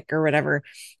traffic or whatever.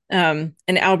 And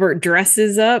Albert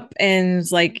dresses up and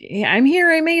is like, "Hey, I'm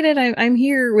here. I made it. I'm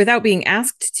here," without being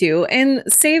asked to, and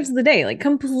saves the day. Like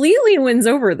completely wins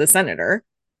over the senator,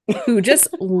 who just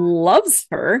loves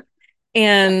her,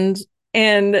 and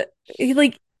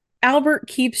like Albert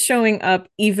keeps showing up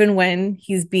even when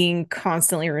he's being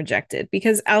constantly rejected,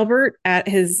 because Albert at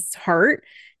his heart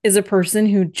is a person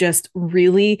who just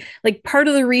really, like, part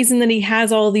of the reason that he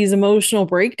has all these emotional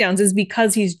breakdowns is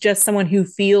because he's just someone who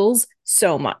feels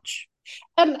so much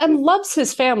and loves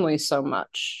his family so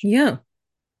much. Yeah.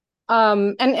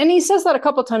 And he says that a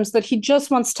couple of times, that he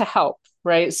just wants to help,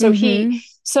 right? So he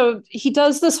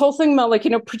does this whole thing about, like,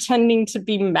 pretending to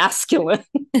be masculine.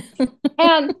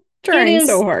 And trying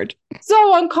so hard,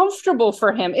 so uncomfortable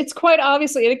for him. It's quite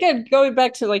obviously, and again, going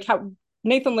back to like how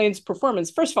Nathan Lane's performance,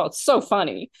 first of all, it's so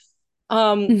funny.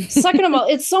 Second of all,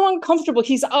 it's so uncomfortable.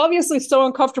 He's obviously so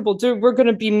uncomfortable. Dude, we're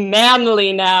gonna be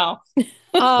manly now.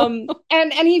 And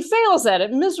he fails at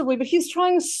it miserably, but he's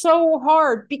trying so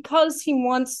hard because he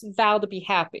wants Val to be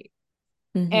happy.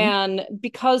 And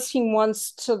because he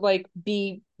wants to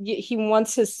he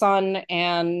wants his son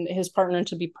and his partner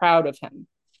to be proud of him.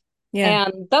 Yeah.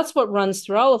 And that's what runs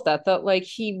through all of that like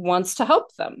he wants to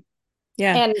help them.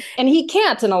 Yeah. And he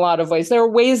can't in a lot of ways. There are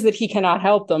ways that he cannot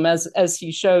help them, as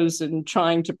he shows in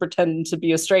trying to pretend to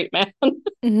be a straight man.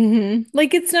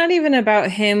 Like, it's not even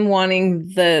about him wanting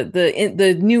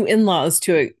the new in-laws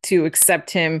to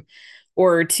accept him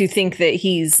or to think that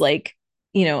he's like,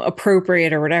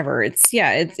 appropriate or whatever.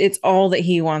 It's all that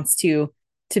he wants to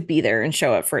be there and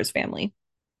show up for his family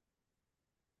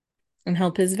and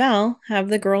help his Val have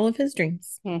the girl of his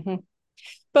dreams.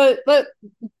 But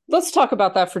let's talk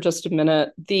about that for just a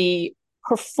minute. The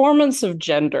performance of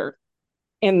gender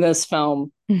in this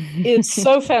film is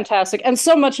so fantastic, and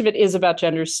so much of it is about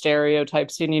gender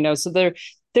stereotypes. And so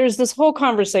there's this whole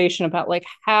conversation about like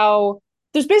how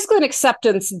there's basically an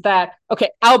acceptance that, okay,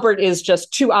 Albert is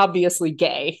just too obviously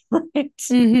gay, right?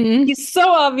 He's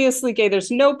so obviously gay. There's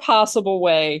no possible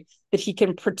way that he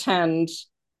can pretend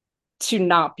to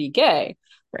not be gay.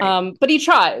 Right. But he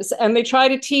tries, and they try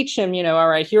to teach him, all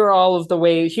right, here are all of the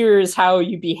ways, here's how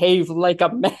you behave like a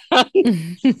man.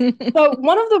 But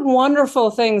one of the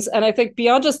wonderful things, and I think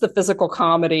beyond just the physical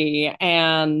comedy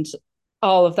and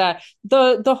all of that,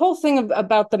 the whole thing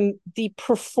about the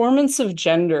performance of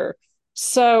gender.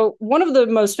 So one of the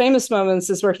most famous moments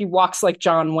is where he walks like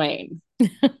John Wayne,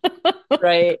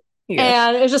 right? Yeah.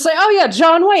 And it's just like, oh yeah,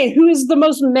 John Wayne, who is the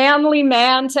most manly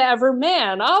man to ever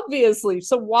man, obviously.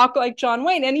 So walk like John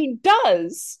Wayne. And he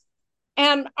does.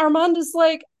 And Armand is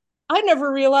like, I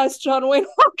never realized John Wayne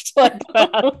walked like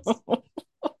that.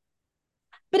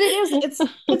 But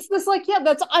it's this like, yeah,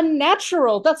 that's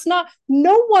unnatural. That's not,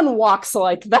 no one walks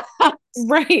like that.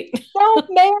 Right. No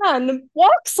man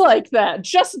walks like that.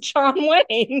 Just John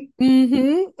Wayne.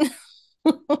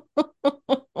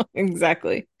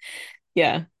 Exactly.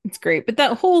 Yeah, it's great. But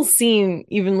that whole scene,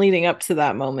 even leading up to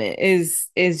that moment, is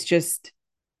just,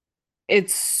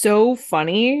 it's so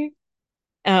funny.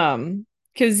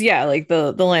 Because like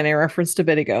the line I referenced a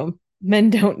bit ago, men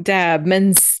don't dab,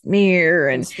 men smear,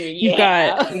 and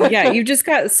you've just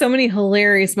got so many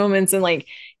hilarious moments, and like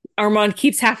Armand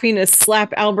keeps having to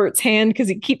slap Albert's hand because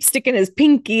he keeps sticking his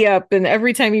pinky up, and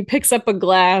every time he picks up a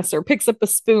glass or picks up a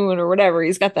spoon or whatever,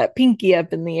 he's got that pinky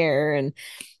up in the air, and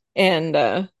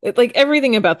like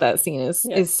everything about that scene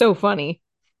is so funny.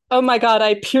 Oh my god,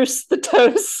 I pierced the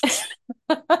toast.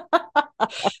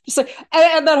 Just like,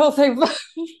 and that whole thing,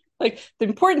 like, the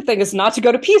important thing is not to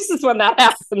go to pieces when that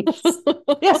happens.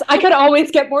 Yes, I could always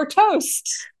get more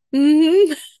toast.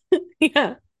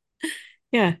 Yeah,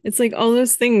 it's like all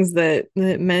those things that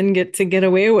men get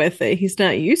away with that he's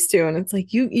not used to, and it's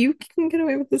like you can get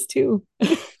away with this too.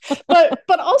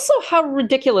 but also how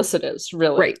ridiculous it is,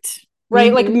 really.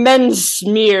 Right. Like, men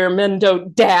smear, men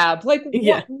don't dab. Like,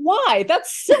 why?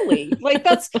 That's silly. Like,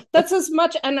 that's as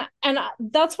much, and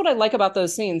that's what I like about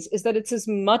those scenes, is that it's as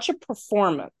much a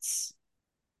performance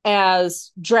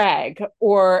as drag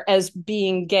or as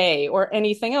being gay or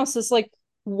anything else. It's like,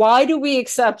 why do we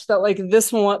accept that, like,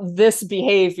 this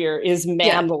behavior is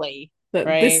manly?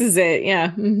 Right? This is it.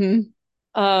 Yeah.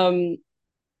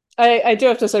 I do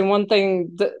have to say one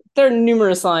thing that there are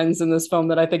numerous lines in this film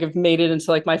that I think have made it into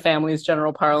like my family's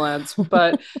general parlance,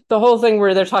 but the whole thing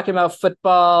where they're talking about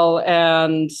football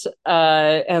and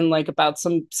like about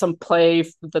some play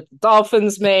that the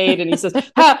Dolphins made, and he says,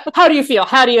 how do you feel?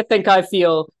 How do you think I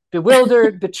feel?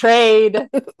 Bewildered, betrayed.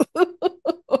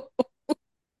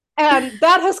 And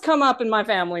that has come up in my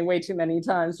family way too many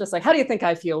times. Just like, how do you think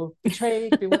I feel?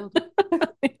 Betrayed, bewildered.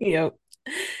 Yep.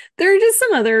 There are just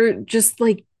some other just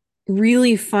like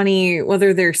really funny,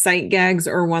 whether they're sight gags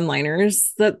or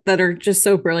one-liners that are just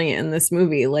so brilliant in this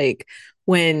movie. Like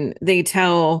when they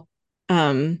tell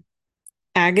Agador,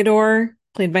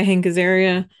 played by Hank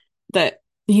Azaria, that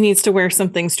he needs to wear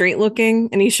something straight looking,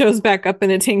 and he shows back up in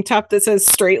a tank top that says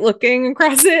straight looking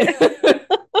across it.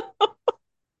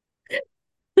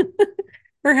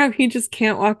 Or how he just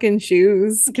can't walk in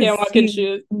shoes. Can't walk in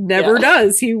shoes. Never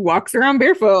does. He walks around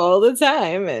barefoot all the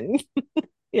time. And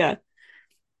yeah.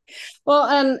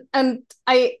 Well, and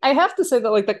I have to say that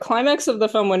like the climax of the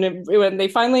film when they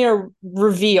finally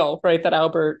reveal, right, that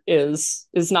Albert is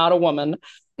not a woman.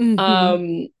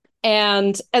 Mm-hmm.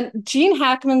 And Gene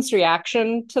Hackman's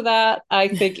reaction to that, I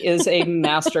think, is a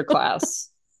masterclass.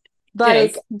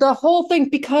 Like Yes. the whole thing,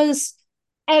 because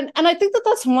and I think that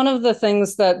that's one of the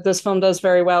things that this film does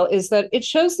very well is that it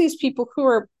shows these people who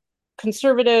are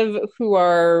conservative, who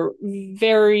are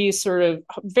very sort of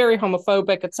very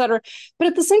homophobic, etc., but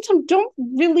at the same time don't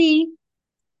don't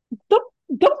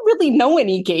really know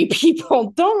any gay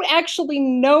people, don't actually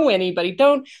know anybody,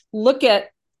 don't look at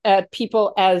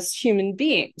people as human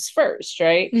beings first,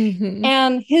 right? Mm-hmm.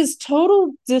 And his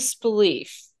total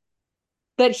disbelief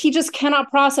that he just cannot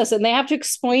process it, and they have to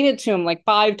explain it to him like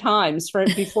 5 times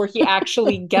before he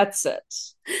actually gets it.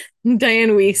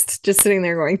 Diane Wiest just sitting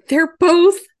there going, they're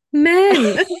both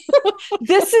men.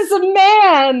 This is a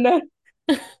man.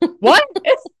 What?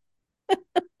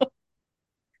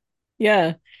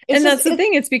 Yeah. And that's the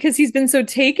thing. It's because he's been so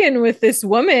taken with this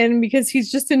woman because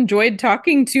he's just enjoyed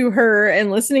talking to her and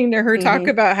listening to her talk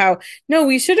about how, no,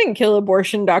 we shouldn't kill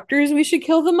abortion doctors. We should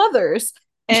kill the mothers.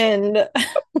 And,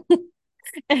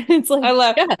 and it's like, I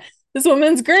laugh. Yeah, this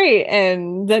woman's great.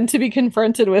 And then to be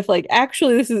confronted with like,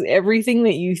 actually, this is everything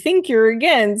that you think you're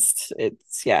against.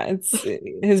 It's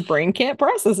his brain can't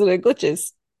process it. It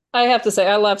glitches. I have to say,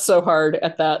 I laughed so hard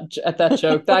at that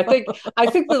joke that I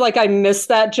think that like I missed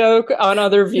that joke on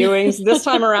other viewings. This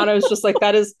time around, I was just like,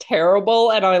 that is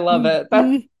terrible, and I love it.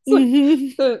 That's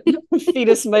the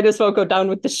fetus might as well go down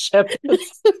with the ship.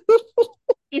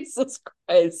 Jesus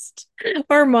Christ.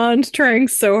 Armand trying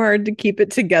so hard to keep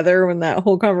it together when that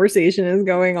whole conversation is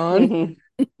going on.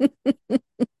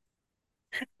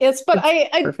 Yes, but I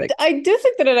do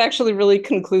think that it actually really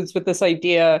concludes with this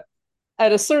idea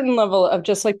at a certain level of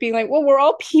just like being like, well, we're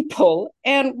all people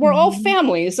and we're all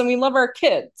families and we love our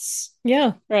kids.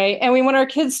 Yeah. Right. And we want our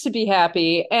kids to be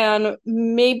happy. And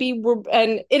maybe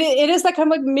it is that kind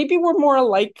of like, maybe we're more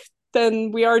alike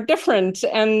than we are different.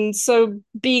 And so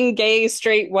being gay,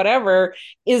 straight, whatever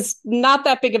is not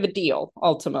that big of a deal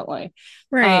ultimately.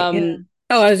 Right. Yeah.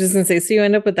 Oh, I was just going to say, so you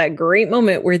end up with that great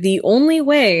moment where the only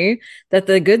way that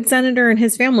the good senator and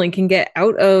his family can get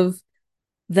out of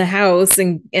the house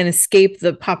and escape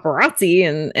the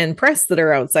paparazzi and press that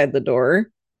are outside the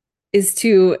door is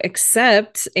to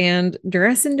accept and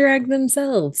dress and drag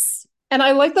themselves. And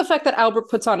I like the fact that Albert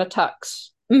puts on a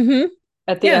tux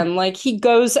at the end. Like he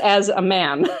goes as a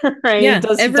man, right? Yeah,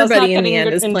 everybody in the end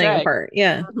is playing a part.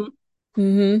 Yeah.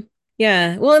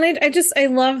 Yeah. Well, and I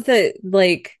love that,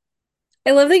 like,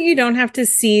 I love that you don't have to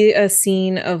see a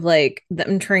scene of like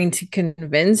them trying to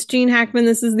convince Gene Hackman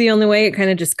this is the only way. It kind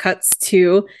of just cuts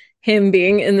to him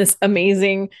being in this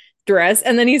amazing dress.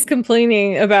 And then he's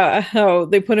complaining about how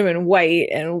they put him in white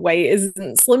and white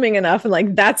isn't slimming enough. And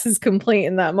like, that's his complaint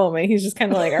in that moment. He's just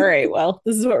kind of like, all right, well,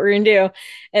 this is what we're going to do.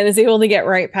 And is able to get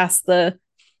right past the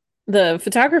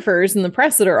photographers and the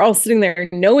press that are all sitting there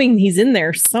knowing he's in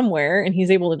there somewhere, and he's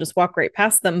able to just walk right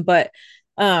past them. But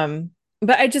I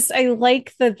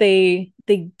like that they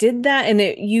did that, and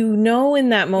in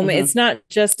that moment it's not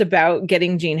just about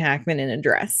getting Gene Hackman in a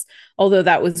dress, although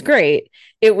that was great.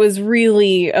 It was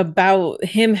really about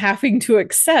him having to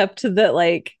accept that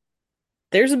like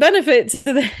there's a benefit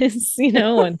to this,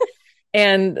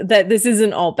 and that this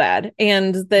isn't all bad,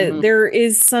 and that there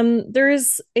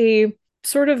is a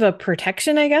sort of a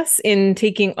protection, I guess, in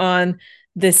taking on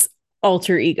this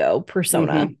alter ego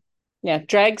persona. Yeah,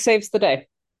 drag saves the day.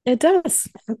 It does.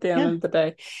 At the end of the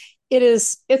day.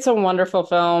 It's a wonderful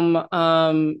film.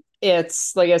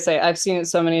 It's like I say, I've seen it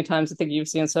so many times. I think you've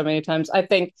seen it so many times. I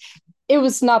think it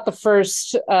was not the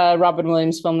first Robin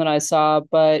Williams film that I saw,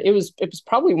 but it was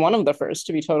probably one of the first,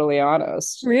 to be totally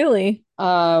honest. Really?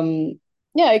 Um,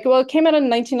 yeah, well, it came out in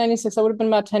 1996. I would have been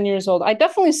about 10 years old. I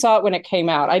definitely saw it when it came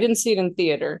out. I didn't see it in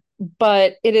theater,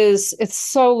 but it's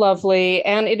so lovely,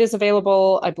 and it is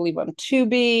available, I believe, on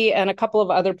Tubi and a couple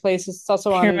of other places. It's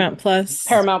also on Paramount Plus.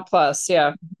 Paramount Plus,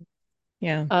 yeah.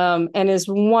 Yeah. And is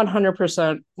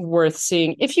 100% worth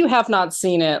seeing. If you have not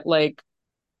seen it, like,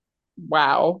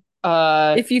 wow.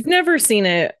 If you've never seen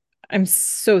it, I'm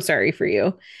so sorry for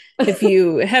you. If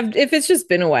it's just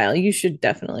been a while, you should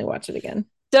definitely watch it again.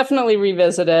 Definitely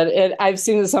revisit it. I've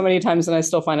seen it so many times and I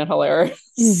still find it hilarious.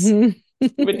 Mhm.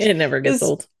 Which It never gets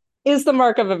old. Is the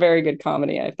mark of a very good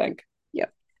comedy, I think.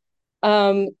 Yep.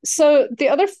 So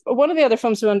one of the other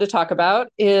films we wanted to talk about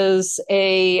is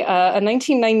a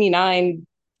 1999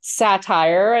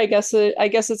 satire, I guess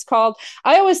it's called.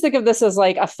 I always think of this as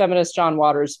like a feminist John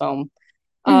Waters film.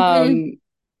 Mhm.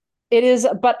 It is,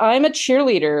 but I'm a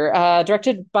cheerleader,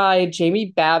 directed by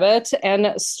Jamie Babbitt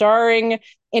and starring,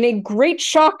 in a great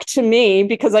shock to me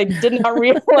because I did not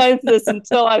realize this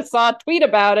until I saw a tweet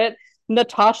about it,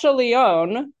 Natasha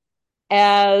Lyonne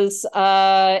as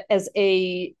a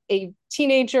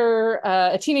teenager,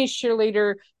 a teenage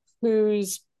cheerleader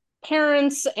whose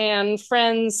parents and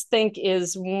friends think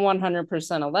is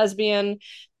 100% a lesbian,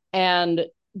 and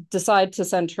decide to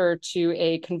send her to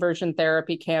a conversion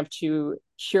therapy camp to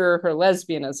cure her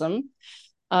lesbianism.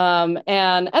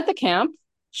 And at the camp,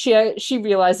 she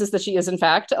realizes that she is in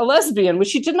fact a lesbian, which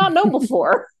she did not know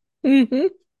before. Mhm.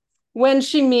 When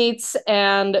she meets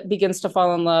and begins to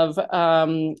fall in love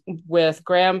with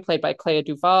Graham, played by Clea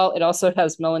Duvall. It also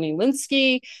has Melanie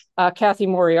Linsky, Kathy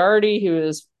Moriarty, who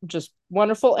is just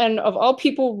wonderful, and of all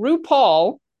people,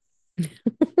 RuPaul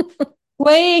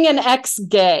playing an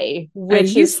ex-gay, I which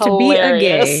is used to be a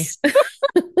gay. hilarious.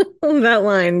 That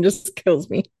line just kills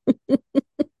me.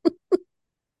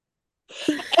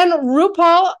 And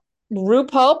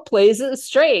RuPaul plays it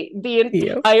straight the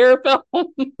Yep. entire film.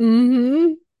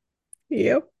 Hmm.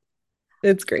 Yep.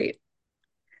 It's great.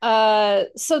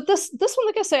 So this one,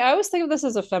 like I say, I always think of this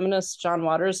as a feminist John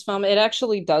Waters film. It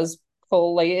actually does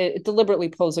pull, like, it deliberately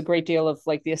pulls a great deal of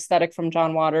like the aesthetic from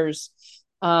John Waters,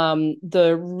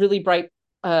 the really bright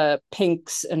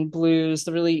pinks and blues,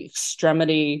 the really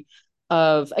extremity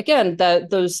of, again, that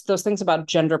those things about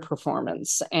gender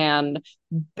performance and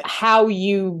how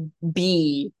you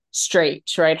be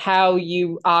straight, right? How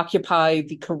you occupy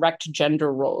the correct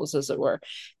gender roles, as it were.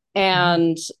 Mhm.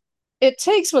 And it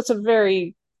takes what's a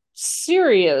very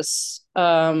serious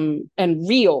and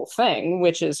real thing,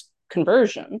 which is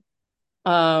conversion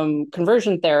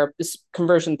therapy,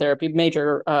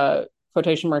 major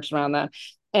quotation marks around that,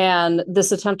 and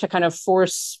this attempt to kind of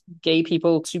force gay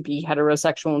people to be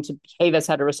heterosexual and to behave as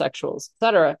heterosexuals,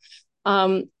 etc.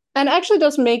 And actually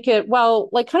does make it, well,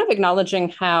 like, kind of acknowledging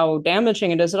how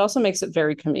damaging it is. It also makes it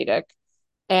very comedic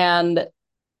and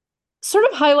sort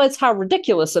of highlights how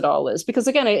ridiculous it all is, because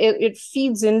again, it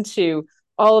feeds into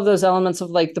all of those elements of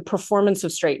like the performance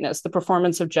of straightness, the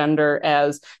performance of gender,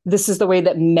 as this is the way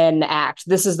that men act,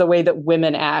 this is the way that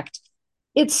women act.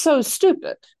 It's so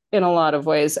stupid in a lot of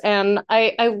ways, and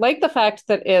I like the fact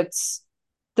that it's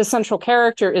the central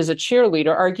character is a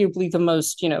cheerleader, arguably the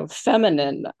most,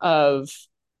 feminine of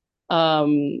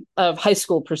high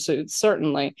school pursuits,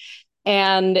 certainly.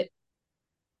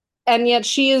 And yet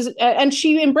she is, and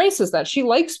she embraces that. She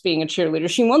likes being a cheerleader.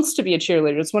 She wants to be a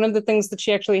cheerleader. It's one of the things that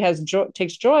she actually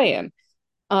takes joy in.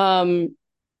 um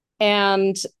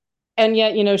and and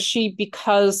yet, she,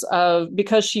 because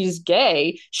she's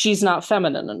gay, she's not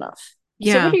feminine enough.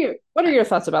 So Yeah. what are your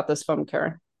thoughts about this film,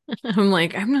 Kara?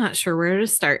 I'm not sure where to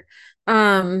start.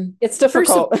 It's First of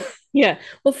difficult. Yeah.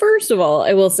 Well, first of all,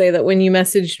 I will say that when you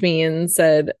messaged me and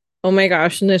said, "Oh my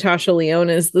gosh, Natasha Lyonne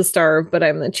is the star, but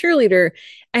I'm the cheerleader,"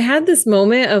 I had this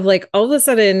moment of like all of a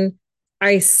sudden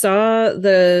I saw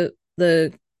the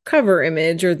cover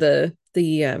image or the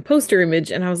poster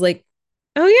image, and I was like,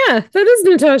 "Oh yeah, that is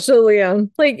Natasha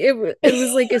Lyonne." Like it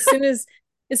was like as soon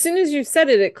as you said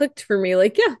it, it clicked for me.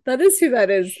 Like, yeah, that is who that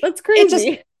is. That's It just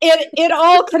crazy. it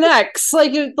all connects.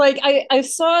 Like I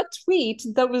saw a tweet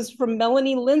that was from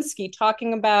Melanie Linsky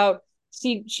talking about,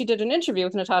 she did an interview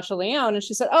with Natasha Lyonne, and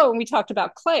she said, "Oh, and we talked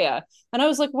about Clea." And I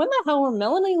was like, when the hell were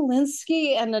Melanie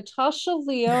Linsky and Natasha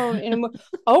Lyonne in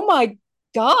oh my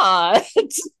god.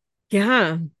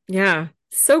 Yeah, yeah.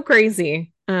 So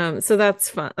crazy. So that's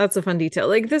fun. That's a fun detail.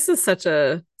 Like this is such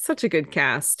a good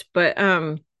cast. But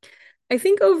I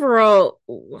think overall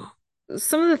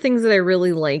some of the things that I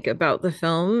really like about the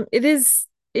film, it is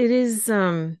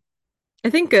I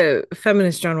think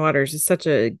feminist John Waters is such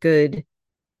a good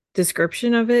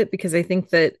description of it, because I think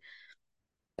that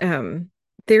um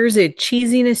there's a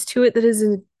cheesiness to it that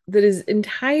is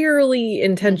entirely Mhm.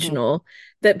 intentional,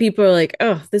 that people are like,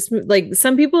 oh, like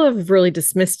some people have really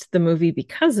dismissed the movie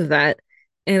because of that.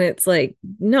 And it's like,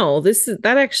 no, that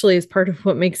actually is part of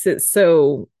what makes it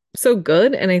so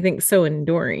good, and I think so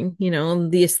enduring.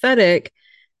 The aesthetic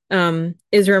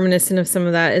is reminiscent of some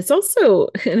of that. It's also,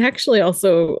 and actually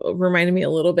also reminded me a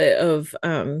little bit of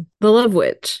The Love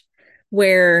Witch,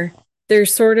 where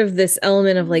there's sort of this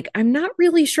element of like, I'm not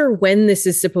really sure when this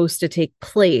is supposed to take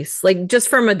place, like just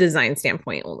from a design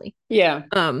standpoint only. Yeah.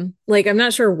 Like I'm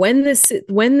not sure when this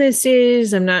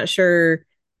is. I'm not sure,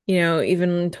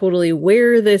 even totally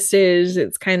where this is.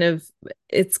 It's kind of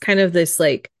this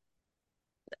like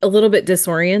a little bit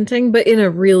disorienting, but in a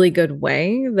really good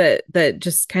way that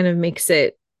just kind of makes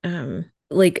it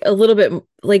like a little bit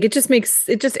like it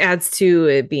just adds to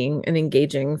it being an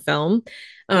engaging film.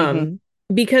 Hmm. Um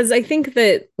because I think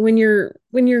that when you're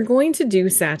going to do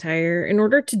satire, in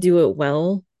order to do it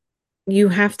well, you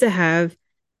have to have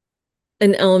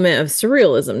an element of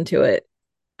surrealism to it,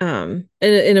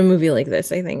 in a movie like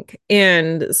this, I think.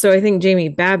 And so I think Jamie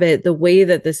Babbitt, the way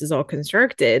that this is all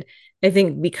constructed, I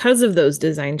think because of those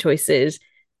design choices,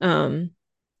 um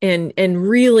and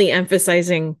really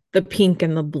emphasizing the pink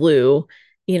and the blue,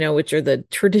 which are the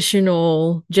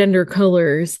traditional gender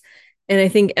colors, and I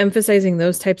think emphasizing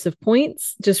those types of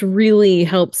points just really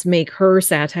helps make her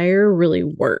satire really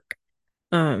work.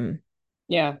 um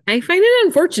Yeah. I find it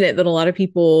unfortunate that a lot of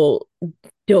people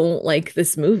don't like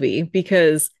this movie,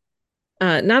 because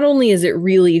not only is it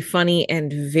really funny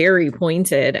and very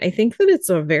pointed, I think that it's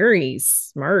a very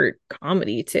smart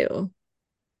comedy too.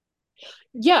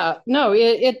 Yeah, no,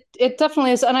 it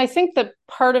definitely is, and I think that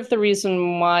part of the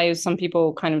reason why some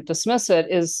people kind of dismiss it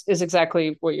is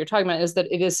exactly what you're talking about, is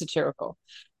that it is satirical,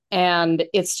 and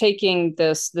it's taking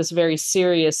this very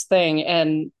serious thing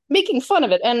and making fun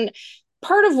of it. And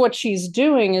part of what she's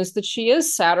doing is that she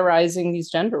is satirizing these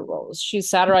gender roles. She's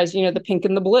satirizing, the pink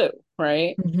and the blue,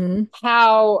 right? Mm-hmm.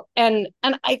 How and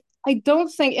I don't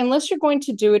think, unless you're going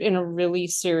to do it in a really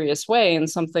serious way, in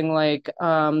something like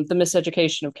the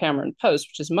Miseducation of Cameron Post,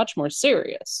 which is much more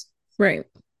serious, Right.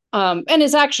 and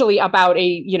is actually about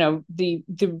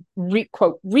the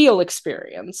quote real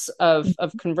experience of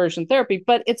conversion therapy.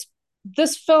 But it's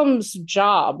this film's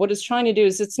job. What it's trying to do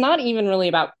is, it's not even really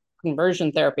about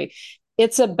conversion therapy.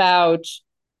 It's about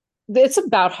it's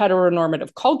about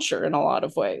heteronormative culture in a lot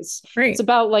of ways. It's Right.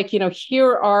 about, like,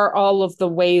 here are all of the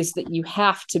ways that you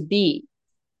have to be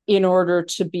in order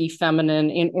to be feminine,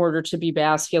 in order to be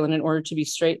masculine, in order to be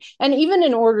straight, and even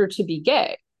in order to be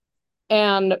gay.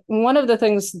 And one of the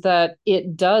things that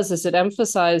it does is it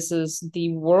emphasizes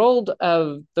the world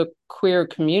of the queer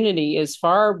community is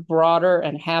far broader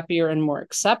and happier and more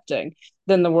accepting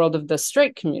than the world of the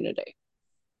straight community.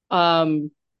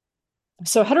 Um,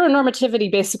 so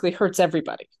heteronormativity basically hurts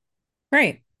everybody,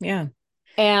 Right. Yeah.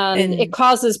 and it And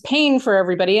causes pain for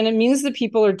everybody, and it means that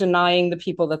people are denying the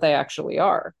people that they actually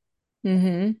are.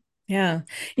 yeah,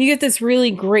 you get this really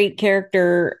great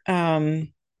character. Who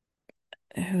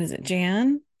is it?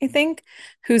 Jan, I think,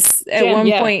 who's at Jan, one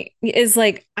yeah. point is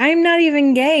like, I'm not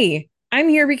even gay. I'm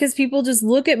here because people just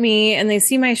look at me and they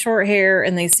see my short hair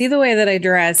and they see the way that I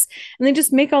dress and they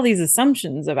just make all these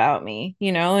assumptions about me,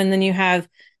 and then you have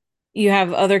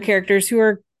other characters who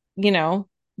are, you know,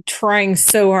 trying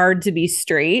so hard to be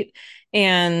straight.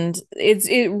 And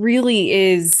it really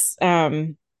is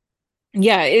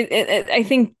yeah, I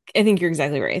think you're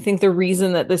exactly right. I think the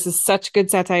reason that this is such good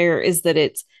satire is that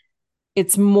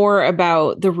it's more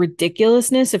about the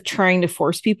ridiculousness of trying to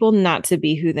force people not to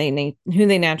be who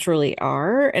they naturally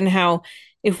are, and how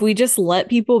if we just let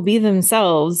people be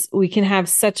themselves, we can have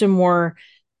such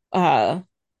uh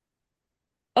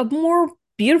a more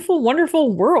beautiful,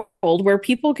 wonderful world where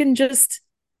people can just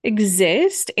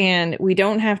exist, and we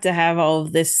don't have to have all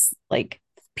of this. Like,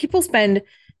 people spend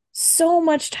so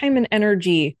much time and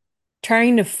energy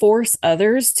trying to force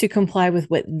others to comply with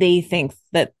what they think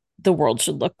that the world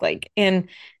should look like. And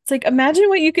it's like, imagine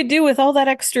what you could do with all that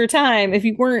extra time if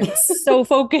you weren't so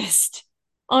focused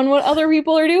on what other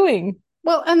people are doing.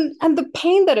 Well, and the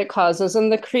pain that it causes,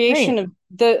 and the creation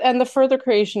Right. of the further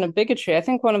creation of bigotry. I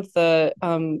think one of the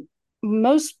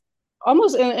most,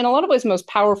 almost in a lot of ways, most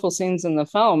powerful scenes in the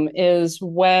film is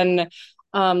when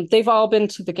they've all been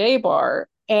to the gay bar,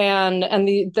 and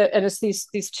it's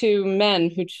these two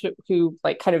men who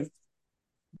like kind of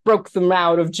broke them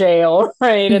out of jail,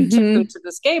 right, and took them Mm-hmm. to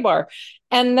this gay bar.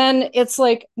 And then it's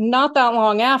like, not that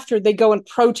long after, they go and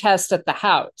protest at the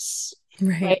house,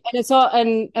 right? Right. And it's all,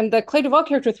 and the Clay Duvall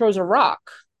character throws a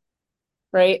rock,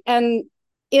 right? And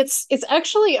it's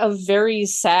actually a very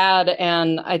sad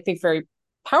and I think very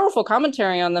powerful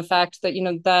commentary on the fact that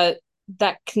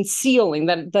that concealing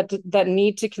that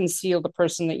need to conceal the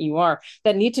person that you are,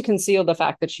 that need to conceal the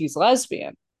fact that she's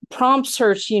lesbian, prompts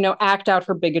her to act out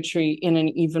her bigotry in an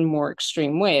even more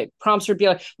extreme way. It prompts her to be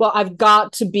like, well, I've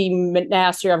got to be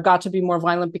nastier, I've got to be more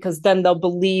violent, because then they'll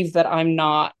believe that I'm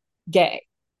not gay,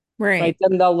 right?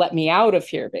 Then they'll let me out of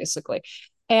here, basically.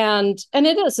 And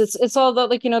it's all that,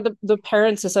 like, the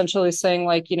parents essentially saying,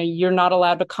 like, you're not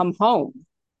allowed to come home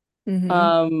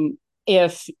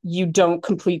if you don't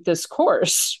complete this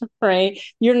course, right?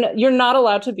 You're not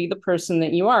allowed to be the person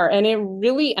that you are. And it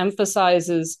really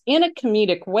emphasizes in a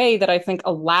comedic way that I think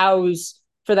allows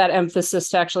for that emphasis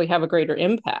to actually have a greater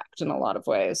impact in a lot of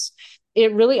ways.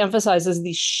 It really emphasizes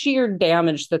the sheer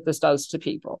damage that this does to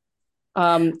people.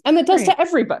 And it does to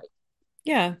everybody.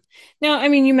 Yeah. Now, I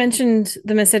mean, you mentioned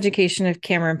The Miseducation of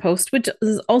Cameron Post, which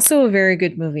is also a very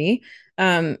good movie.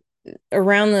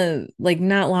 Around the, like,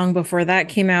 not long before that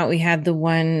came out, we had the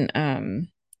one I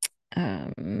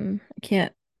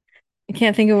can't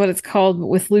think of what it's called,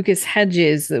 with Lucas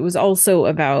Hedges. It was also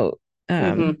about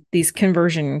these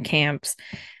conversion camps.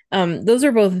 Those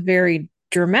are both very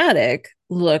dramatic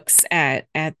looks at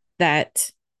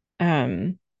that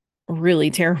really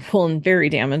terrible and very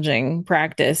damaging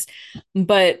practice.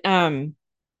 But I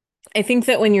think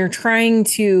that when you're trying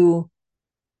to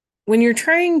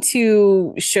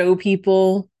show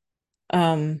people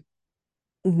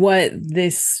what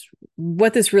this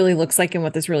really looks like and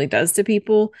what this really does to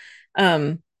people,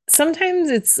 sometimes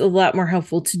it's a lot more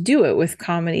helpful to do it with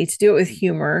comedy, to do it with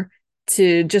humor,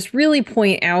 to just really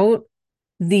point out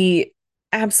the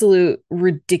absolute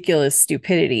ridiculous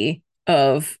stupidity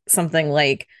of something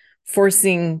like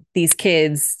forcing these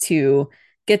kids to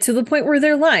get to the point where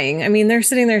they're lying. I mean, they're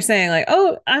sitting there saying, like,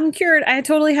 oh, I'm cured, I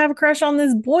totally have a crush on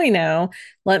this boy now,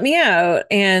 let me out.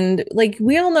 And, like,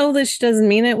 we all know that she doesn't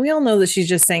mean it. We all know that she's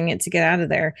just saying it to get out of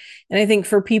there. And I think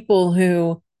for people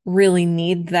who really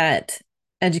need that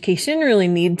education, really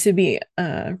need to be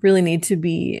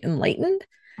enlightened,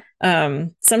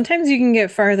 sometimes you can get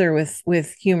farther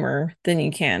with humor than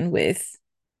you can with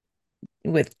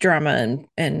drama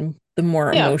and the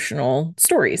more emotional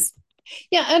stories.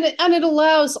 Yeah, and it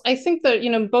allows, I think that,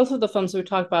 both of the films we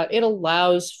talked about, it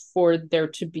allows for there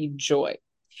to be joy.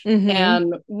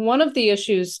 And one of the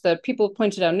issues that people have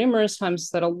pointed out numerous times is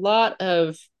that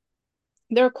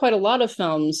there are quite a lot of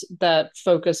films that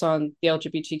focus on the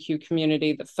LGBTQ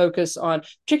community, that focus on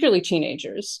particularly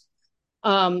teenagers,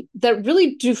 that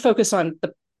really do focus on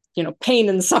the pain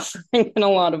and suffering in a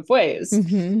lot of ways.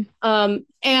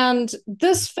 And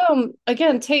this film,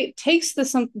 again, takes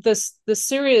this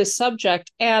serious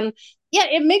subject, and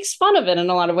it makes fun of it in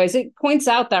a lot of ways. It points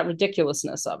out that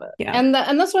ridiculousness of it. And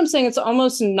that's what I'm saying.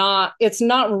 It's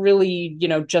not really,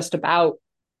 just about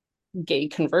gay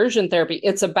conversion therapy.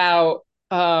 It's about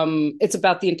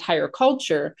the entire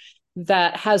culture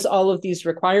that has all of these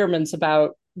requirements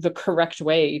about the correct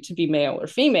way to be male or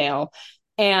female,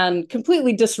 and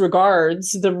completely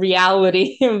disregards the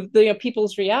reality of the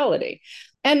people's reality.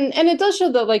 And it does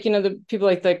show that, like, the people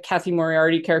like the Kathy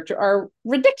Moriarty character are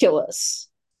ridiculous.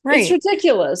 Right. It's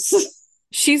ridiculous.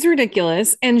 She's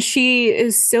ridiculous, and she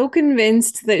is so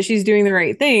convinced that she's doing the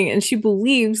right thing, and she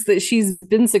believes that she's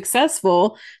been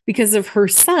successful because of her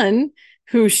son,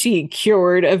 who she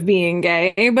cured of being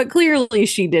gay, but clearly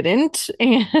she didn't.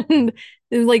 And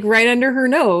like, right under her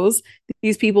nose,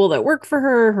 these people that work for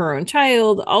her own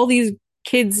child, all these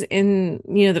kids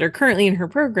that are currently in her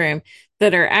program,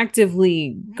 that are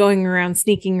actively going around,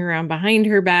 sneaking around behind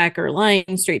her back or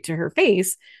lying straight to her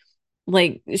face.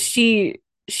 Like, she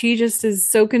just is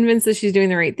so convinced that she's doing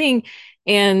the right thing.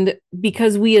 And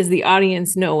because we as the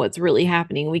audience know what's really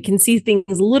happening, we can see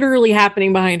things literally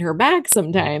happening behind her back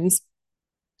sometimes.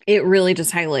 It really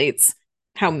just highlights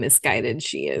how misguided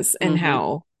she is, and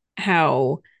how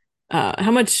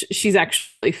much she's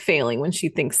actually failing when she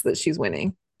thinks that she's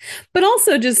winning. But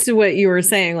also, just to what you were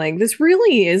saying, like, this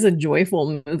really is a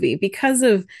joyful movie because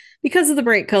of the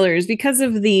bright colors, because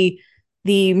of the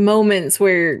moments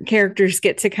where characters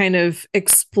get to kind of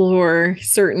explore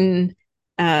certain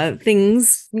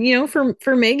things.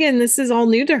 For Megan, this is all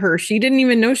new to her. She didn't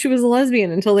even know she was a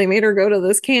lesbian until they made her go to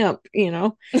this camp,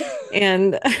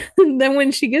 and then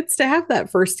when she gets to have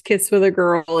that first kiss with a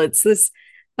girl, it's this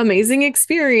amazing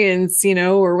experience,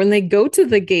 or when they go to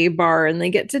the gay bar and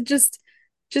they get to just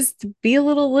be a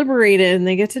little liberated, and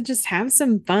they get to just have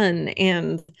some fun.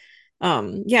 And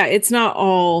it's not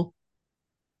all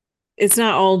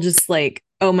just like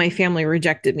oh, my family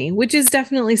rejected me, which is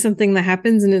definitely something that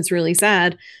happens and it's really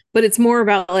sad. But it's more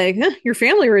about like, your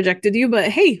family rejected you, but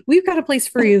hey, we've got a place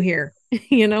for you here.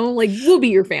 Like we'll be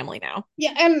your family now.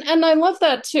 Yeah, and I love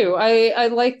that too. I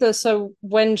like this. So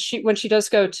when she does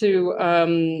go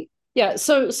to yeah,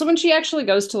 so when she actually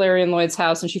goes to Larry and Lloyd's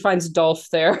house and she finds Dolph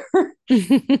there.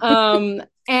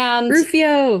 And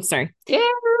Rufio, sorry. yeah,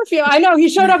 Rufio. I know he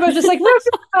showed up. I was just like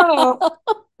Rufio,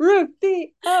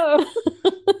 Rufio.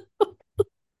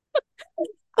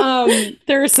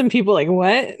 There are some people like,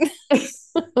 what?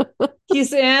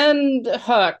 He's in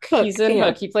Hook. He's in yeah.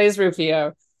 Hook. He plays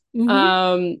Rufio.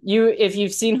 If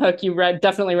you've seen Hook, you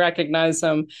definitely recognize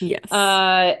him. Yes.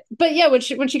 But yeah, when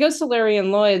she goes to Larry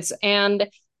and Lloyd's, and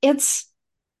it's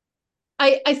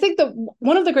I think that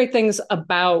one of the great things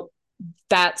about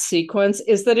that sequence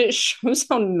is that it shows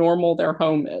how normal their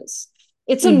home is.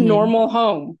 It's a normal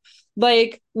home,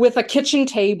 like with a kitchen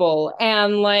table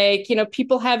and like,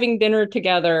 people having dinner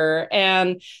together,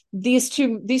 and these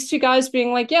two guys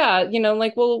being like, yeah,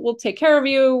 like we'll take care of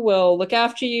you, we'll look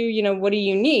after you, what do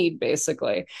you need,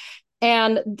 basically.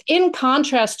 And in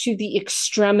contrast to the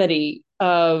extremity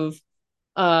of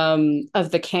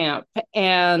the camp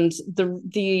and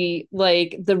the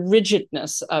like the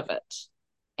rigidness of it,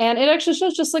 and it actually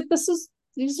shows just like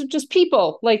these are just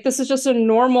people, like this is just a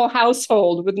normal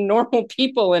household with normal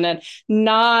people in it,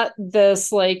 not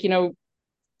this like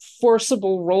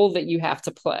forcible role that you have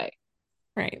to play,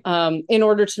 right, in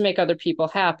order to make other people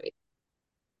happy.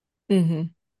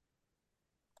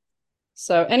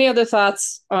 So any other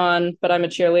thoughts on But I'm a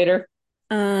Cheerleader?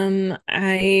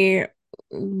 I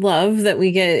love that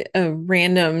we get a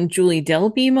random Julie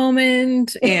Delpy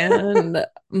moment and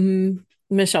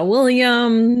Michelle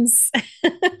Williams.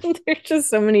 There's just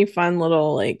so many fun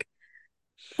little like,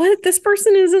 what, this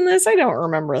person is in this? I don't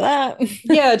remember that.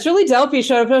 Yeah, Julie Delpy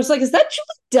showed up. I was like, is that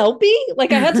Julie Delpy?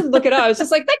 Like, I had to look it up. I was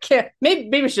just like, that can't.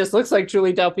 Maybe she just looks like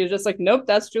Julie Delpy. I was just like, nope,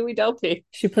 that's Julie Delpy.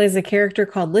 She plays a character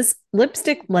called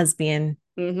Lipstick Lesbian.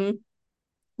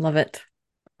 Love it.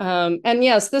 And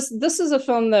yes, this is a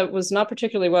film that was not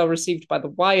particularly well received by the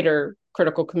wider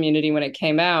critical community when it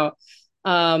came out.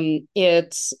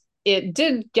 It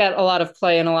did get a lot of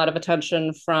play and a lot of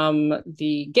attention from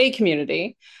the gay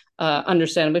community,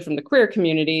 understandably from the queer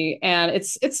community, and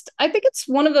it's I think it's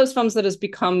one of those films that has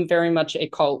become very much a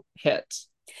cult hit.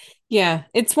 Yeah,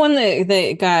 it's one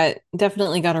that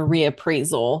definitely got a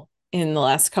reappraisal in the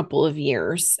last couple of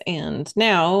years, and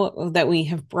now that we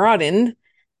have broadened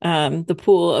the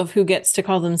pool of who gets to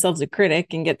call themselves a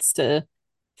critic and gets to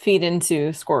feed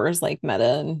into scores like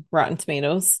Meta and Rotten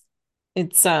Tomatoes,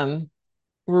 it's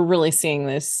we're really seeing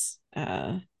this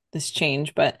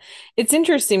change. But it's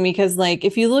interesting because like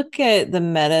if you look at the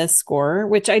Meta score,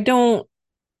 which I don't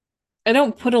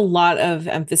put a lot of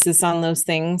emphasis on those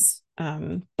things,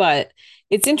 but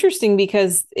it's interesting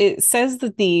because it says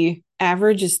that the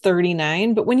average is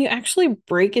 39, but when you actually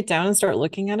break it down and start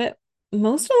looking at it,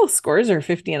 most of the scores are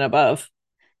 50 and above.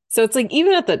 So it's like,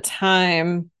 even at the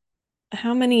time,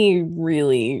 how many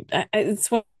really,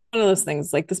 it's one of those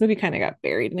things, like this movie kind of got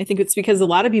buried. And I think it's because a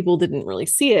lot of people didn't really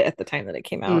see it at the time that it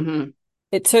came out.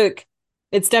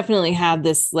 It's definitely had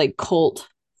this like cult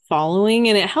following,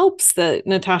 and it helps that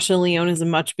Natasha Lyonne is a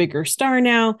much bigger star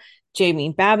now.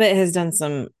 Jamie Babbitt has done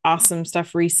some awesome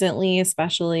stuff recently,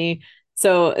 especially.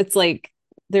 So it's like,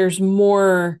 there's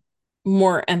more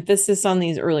emphasis on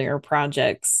these earlier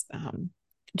projects,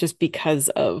 just because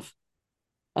of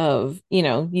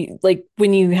you, like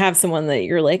when you have someone that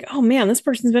you're like, oh man, this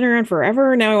person's been around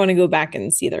forever, now I want to go back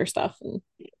and see their stuff, and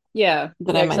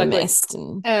that I might have missed,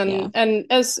 and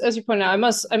as you point out, I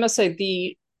must say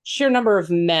the sheer number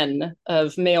of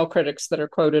male critics that are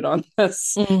quoted on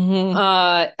this,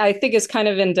 I think is kind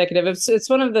of indicative. It's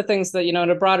one of the things that, in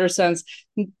a broader sense,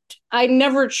 I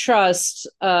never trust,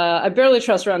 I barely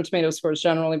trust Rotten Tomatoes scores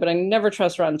generally, but I never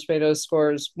trust Rotten Tomatoes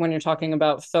scores when you're talking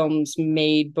about films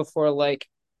made before like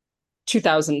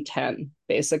 2010,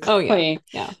 basically. Oh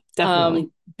yeah, definitely.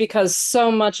 Because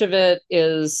so much of it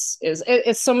is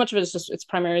so much of it is just, it's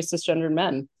primarily cisgendered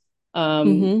men.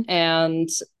 And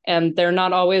they're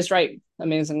not always right,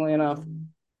 amazingly enough.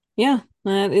 Yeah,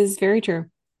 that is very true.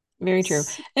 Very true.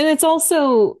 And it's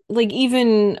also like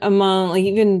even among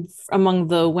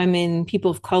the women,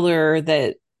 people of color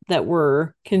that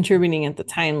were contributing at the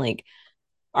time, like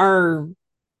our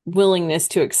willingness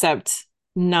to accept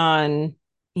non,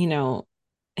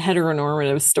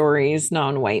 heteronormative stories,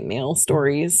 non-white male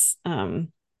stories,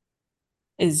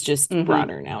 is just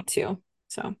broader now too.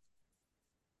 So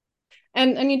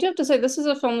and you do have to say, this is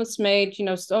a film that's made,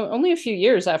 only a few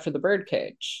years after The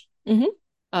Birdcage.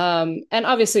 And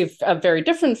obviously a very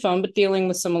different film, but dealing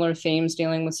with similar themes,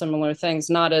 dealing with similar things,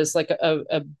 not as like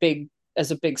a big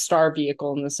star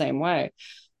vehicle in the same way.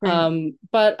 Right.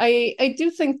 But I do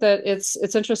think that it's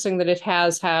interesting that it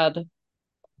has had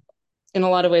in a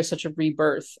lot of ways such a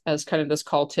rebirth as kind of this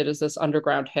cult hit, as this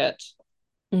underground hit,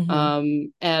 Hmm.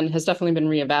 and has definitely been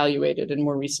reevaluated in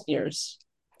more recent years.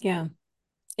 Yeah.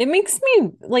 It makes me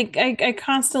like I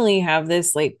constantly have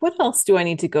this like, what else do I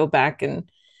need to go back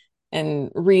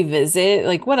and revisit?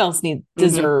 Like what else need Mm-hmm.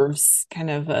 deserves kind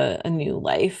of a new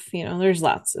life? There's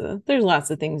lots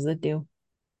of things that do.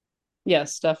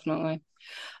 Yes, definitely.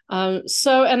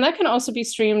 So, and that can also be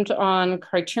streamed on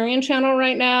Criterion Channel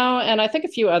right now, and I think a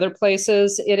few other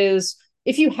places. It is,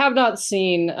 if you have not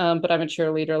seen, but I'm a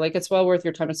cheerleader, like it's well worth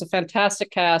your time. It's a fantastic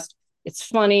cast. It's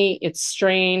funny. It's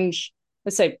strange.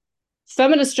 Let's say,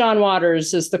 feminist John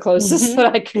Waters is the closest Hmm.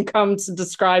 that I can come to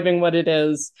describing what it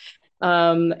is,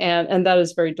 and that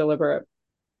is very deliberate.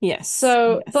 Yes. So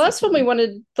Yes, definitely.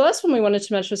 the last one we wanted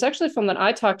to mention was actually a film that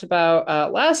I talked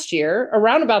about last year,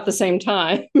 around about the same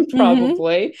time, Hmm.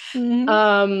 probably, Hmm.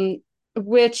 um,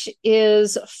 which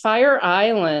is Fire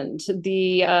Island,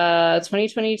 the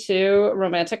 2022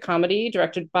 romantic comedy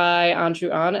directed by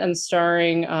Andrew An and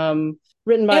starring,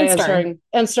 written by And starring.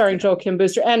 and starring Yeah. Joel Kim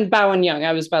Booster and Bowen Young.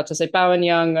 I was about to say Bowen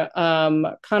Young,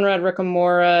 Conrad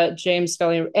Ricamora, James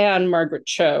Scully, and Margaret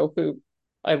Cho, who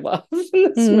I love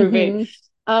in this movie.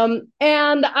 Hmm.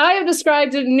 And I have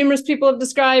described it, numerous people have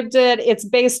described it. It's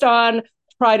based on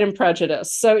Pride and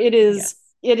Prejudice. So Yes.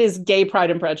 it is gay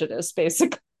Pride and Prejudice,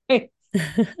 basically.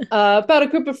 About a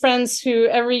group of friends who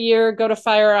every year go to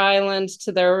Fire Island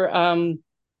to their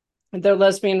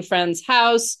lesbian friend's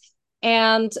house,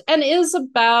 and is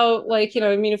about, like,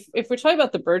 I mean, if we're talking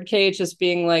about the birdcage as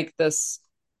being like this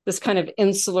kind of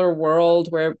insular world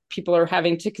where people are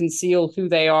having to conceal who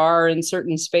they are in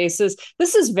certain spaces,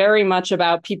 this is very much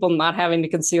about people not having to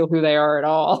conceal who they are at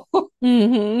all.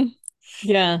 Hmm.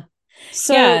 Yeah.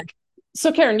 Yeah.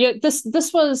 So Karen, this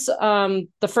was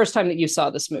the first time that you saw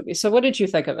this movie. So what did you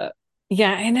think of it?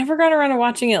 Yeah, I never got around to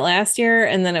watching it last year,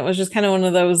 and then it was just kind of one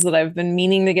of those that I've been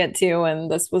meaning to get to, and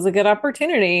this was a good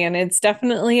opportunity. And it's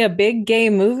definitely a big gay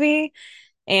movie,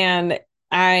 and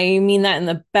I mean that in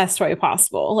the best way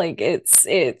possible. Like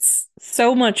it's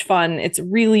so much fun. It's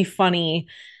really funny.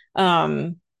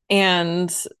 Um,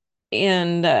 and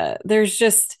there's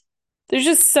just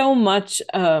so much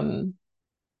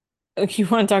you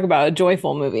want to talk about a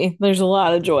joyful movie. There's a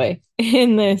lot of joy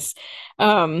in this.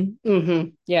 Um,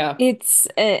 Yeah.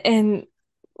 and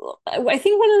I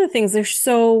think one of the things, there's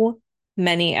so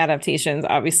many adaptations,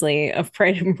 obviously, of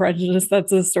Pride and Prejudice.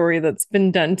 That's a story that's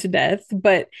been done to death.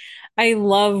 But I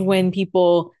love when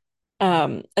people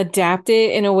adapt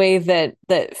it in a way that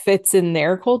fits in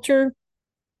their culture.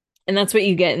 And that's what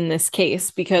you get in this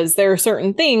case, because there are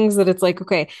certain things that it's like,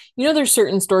 okay, there's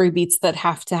certain story beats that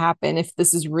have to happen if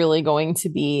this is really going to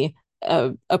be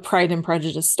a Pride and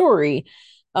Prejudice story.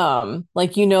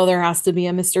 Like, there has to be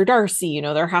a Mr. Darcy,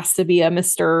 there has to be a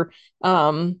Mr.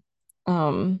 Um,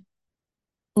 um,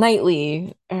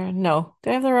 Knightley. No,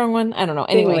 did I have the wrong one? I don't know.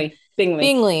 Anyway, Bingley.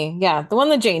 Bingley, yeah, the one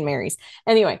that Jane marries.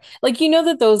 Anyway, like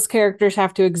that those characters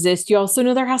have to exist. You also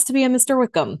know there has to be a Mr.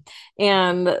 Wickham,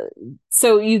 and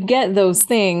so you get those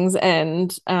things,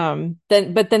 and then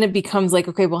it becomes like,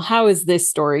 okay, well, how is this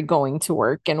story going to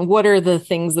work, and what are the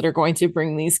things that are going to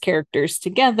bring these characters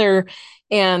together?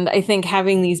 And I think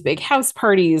having these big house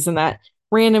parties and that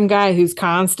random guy who's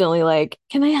constantly like,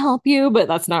 "Can I help you?" But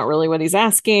that's not really what he's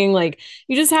asking. Like,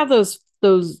 you just have those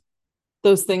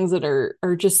things that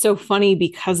are just so funny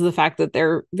because of the fact that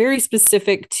they're very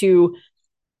specific to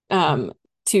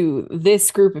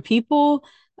this group of people,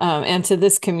 and to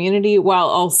this community, while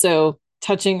also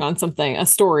touching on a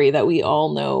story that we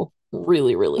all know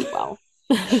really, really well.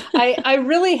 I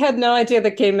really had no idea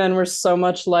that gay men were so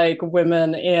much like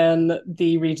women in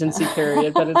the Regency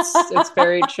period, but it's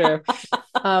very true.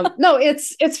 No,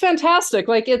 it's fantastic.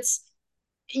 Like,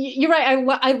 you're right.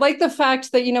 I like the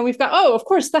fact that we've got, oh, of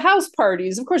course, the house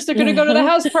parties. Of course, they're going to go to the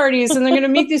house parties and they're going to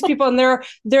meet these people, and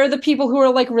they're the people who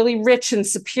are like really rich and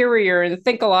superior and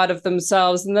think a lot of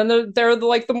themselves, and then they're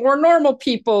like the more normal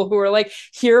people who are like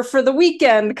here for the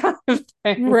weekend kind of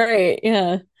thing. Right.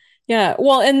 Yeah. Yeah.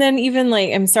 Well, and then even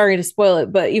like, I'm sorry to spoil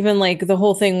it, but even like the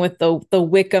whole thing with the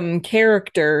Wickham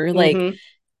character, like, Mm-hmm.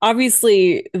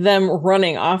 obviously them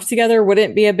running off together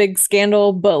wouldn't be a big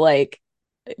scandal, but like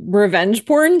revenge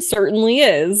porn certainly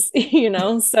is,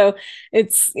 So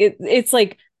it's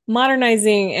like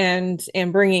modernizing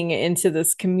and bringing it into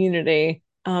this community,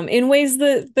 in ways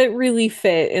that really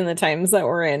fit in the times that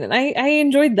we're in, and I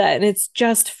enjoyed that, and it's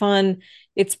just fun.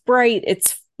 It's bright.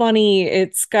 It's funny.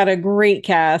 It's got a great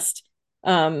cast.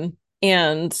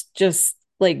 And just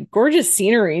like gorgeous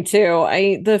scenery too.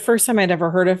 The first time I'd ever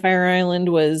heard of Fire Island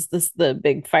was the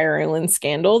big Fire Island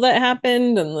scandal that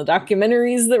happened and the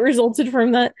documentaries that resulted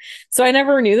from that. So I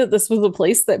never knew that this was a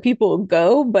place that people would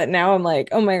go, but now I'm like,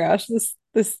 oh my gosh,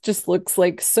 this just looks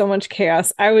like so much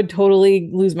chaos. I would totally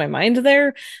lose my mind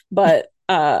there, but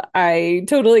I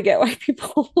totally get why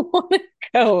people want to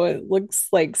go. It looks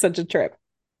like such a trip.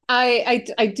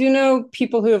 I do know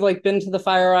people who have like been to the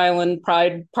Fire Island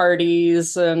Pride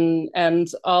parties and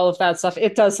all of that stuff.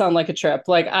 It does sound like a trip.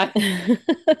 Like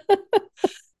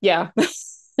yeah.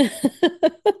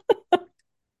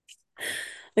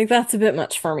 Like that's a bit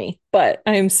much for me, but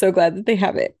I'm so glad that they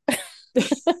have it.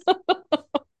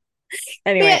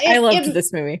 Anyway, Yeah, I loved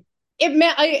this movie.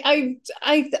 I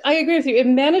agree with you. It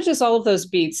manages all of those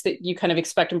beats that you kind of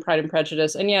expect in Pride and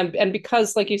Prejudice. And yeah, and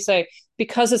because, like you say,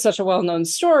 because it's such a well-known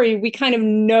story, we kind of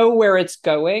know where it's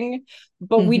going,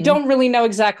 but we don't really know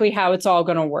exactly how it's all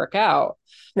going to work out.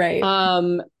 Right.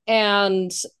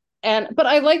 And but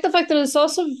I like the fact that it's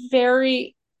also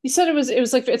very, you said it was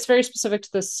like it's very specific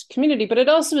to this community, but it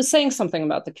also is saying something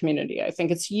about the community. I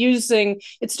think it's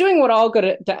doing what all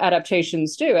good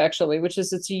adaptations do, actually, which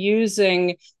is it's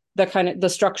using the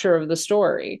structure of the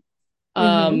story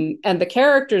and the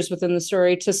characters within the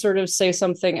story to sort of say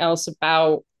something else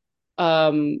about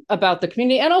the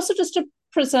community, and also just to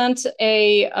present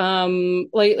a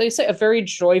like you say, a very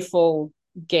joyful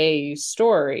gay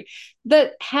story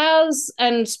that has,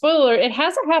 and spoiler, it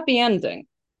has a happy ending,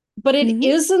 but it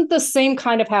isn't the same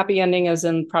kind of happy ending as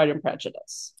in Pride and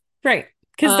Prejudice. Right.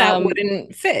 Because that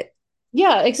wouldn't fit.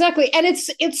 Yeah, exactly. And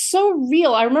it's so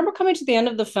real. I remember coming to the end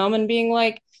of the film and being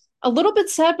like a little bit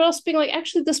sad, but also being like,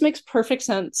 actually, this makes perfect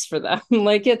sense for them.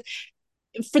 Like it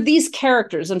for these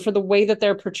characters and for the way that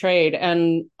they're portrayed.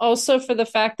 And also for the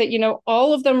fact that,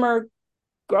 all of them are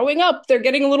growing up. They're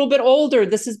getting a little bit older.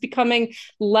 This is becoming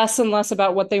less and less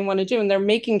about what they want to do. And they're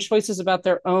making choices about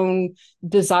their own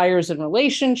desires and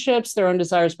relationships, their own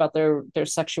desires about their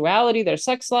sexuality, their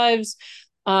sex lives.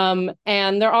 And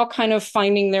they're all kind of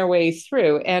finding their way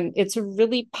through. And it's a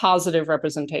really positive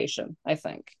representation, I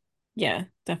think. Yeah,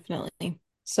 definitely.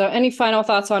 So any final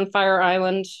thoughts on Fire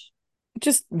Island?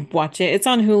 Just watch it. It's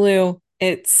on Hulu.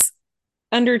 It's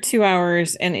under 2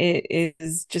 hours and it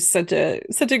is just such a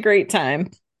great time.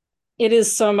 It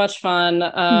is so much fun.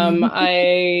 I'm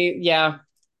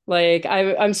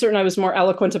certain I was more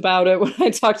eloquent about it when I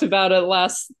talked about it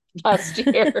last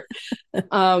year.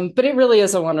 But it really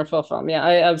is a wonderful film. Yeah,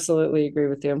 I absolutely agree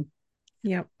with you.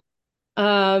 Yep.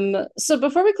 So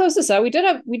before we close this out, we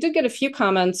did get a few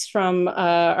comments from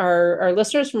our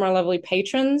listeners, from our lovely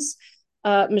patrons.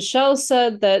 Michelle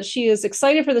said that she is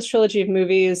excited for this trilogy of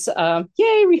movies.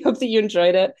 Yay, we hope that you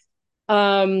enjoyed it.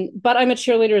 But I'm a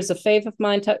Cheerleader is a fave of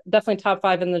mine, definitely top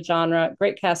 5 in the genre.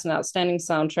 Great cast and outstanding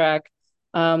soundtrack.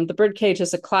 The Birdcage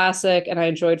is a classic, and I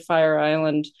enjoyed Fire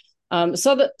Island.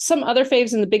 Some other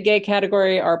faves in the big gay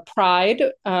category are Pride,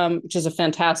 which is a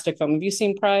fantastic film. Have you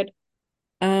seen Pride?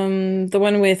 The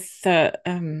one with the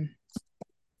miners.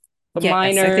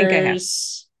 I think I have.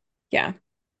 Yeah.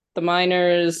 The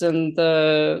miners and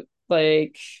the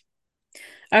like.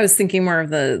 I was thinking more of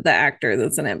the actor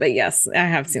that's in it, but yes, I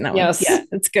have seen that one. Yes. Yeah,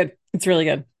 it's good. It's really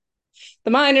good.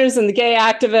 The miners and the gay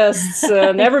activists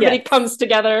and everybody comes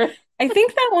together. I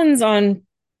think that one's on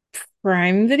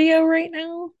Prime Video right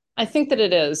now. I think that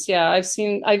it is. Yeah, I've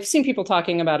seen people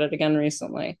talking about it again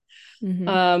recently.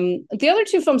 The other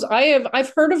two films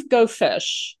I've heard of Go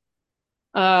Fish.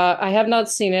 I have not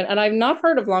seen it, and I've not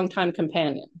heard of Longtime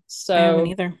Companion. So I haven't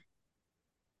either.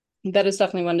 That is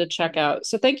definitely one to check out.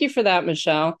 So thank you for that,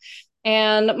 Michelle.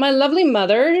 And my lovely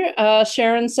mother,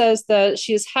 Sharon, says that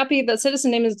she is happy that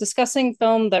Citizen Name is discussing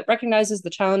film that recognizes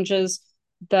the challenges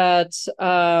that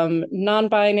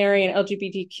non-binary and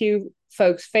LGBTQ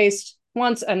folks faced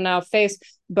once and now face.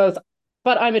 Both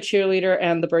But I'm a Cheerleader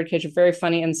and The Birdcage are very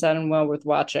funny and sad and well worth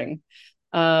watching.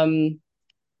 And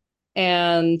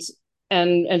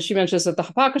she mentions that the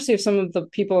hypocrisy of some of the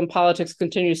people in politics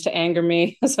continues to anger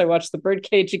me as I watch The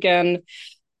Birdcage again.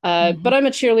 But I'm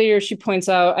a Cheerleader, she points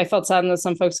out, I felt saddened that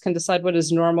some folks can decide what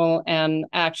is normal and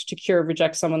act to cure or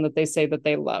reject someone that they say that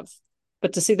they love.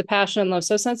 But to see the passion and love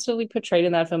so sensitively portrayed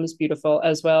in that film is beautiful,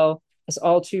 as well as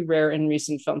all too rare in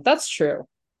recent film. That's true.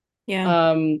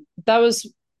 Yeah. That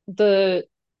was I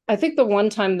think the one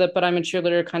time that But I'm a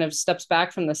Cheerleader kind of steps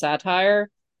back from the satire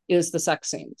is the sex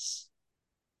scenes.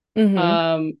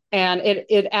 And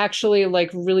it actually like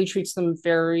really treats them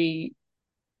very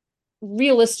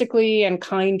realistically and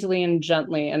kindly and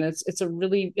gently, and it's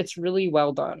really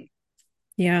well done.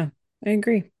 Yeah, I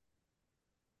agree.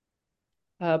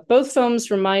 Both films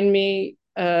remind me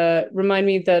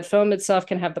that film itself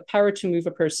can have the power to move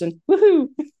a person. Woohoo!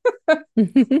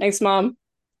 Thanks, Mom.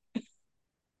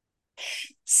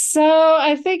 So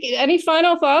I think any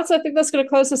final thoughts? I think that's going to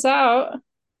close us out.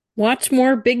 Watch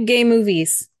more big gay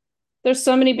movies. There's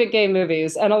so many big gay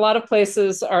movies, and a lot of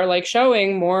places are like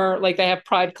showing more, like they have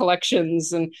Pride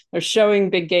collections and they're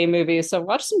showing big gay movies. So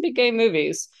watch some big gay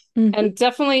movies. And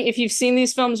definitely, if you've seen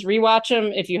these films, rewatch them.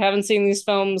 If you haven't seen these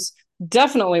films,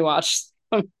 definitely watch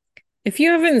them. If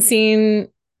you haven't seen,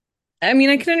 I mean,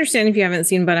 I can understand if you haven't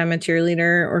seen But I'm a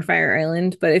Cheerleader or Fire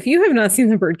Island, but if you have not seen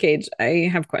The Birdcage, I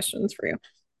have questions for you.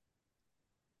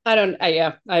 I don't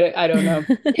know.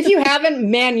 If you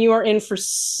haven't, man, you are in for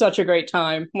such a great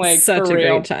time. Like, such for a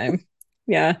real. great time.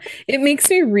 Yeah. It makes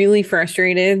me really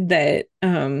frustrated that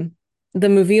the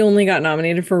movie only got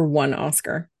nominated for one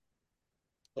Oscar.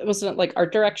 Wasn't it like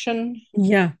art direction?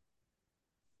 Yeah.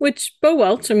 Which Bo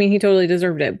Welch, I mean, he totally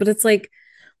deserved it, but it's like,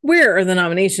 where are the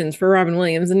nominations for Robin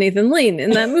Williams and Nathan Lane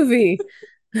in that movie?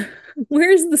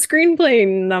 Where's the screenplay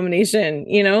nomination?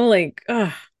 You know, like,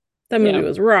 that movie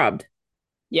was robbed.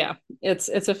 Yeah, it's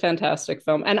a fantastic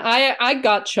film, and I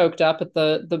got choked up at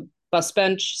the bus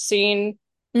bench scene.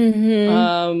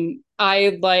 I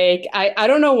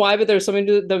don't know why, but there's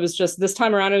something that was just this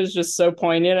time around. It was just so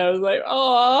poignant. I was like,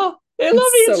 oh, they love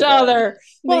each other.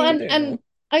 Well, and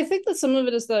I think that some of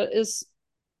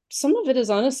it is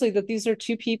honestly that these are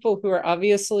two people who are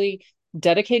obviously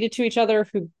dedicated to each other,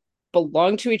 who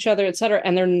belong to each other, etc.,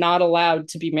 and they're not allowed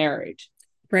to be married.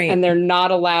 Right. And they're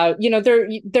not allowed,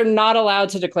 they're not allowed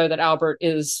to declare that Albert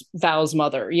is Val's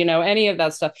mother, any of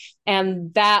that stuff.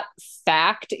 And that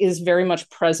fact is very much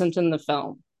present in the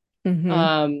film.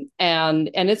 And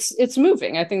it's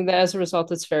moving. I think that as a result,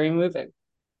 it's very moving.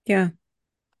 Yeah.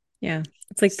 Yeah.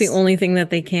 It's like the only thing that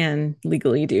they can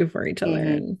legally do for each other.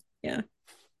 And yeah.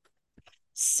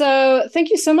 So thank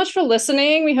you so much for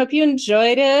listening. We hope you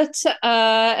enjoyed it.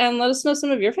 And let us know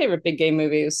some of your favorite big game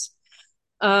movies.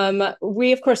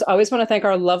 We, of course, always want to thank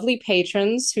our lovely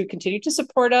patrons who continue to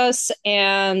support us.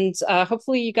 And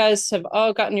hopefully you guys have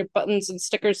all gotten your buttons and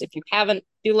stickers. If you haven't,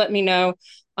 do let me know.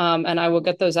 And I will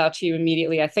get those out to you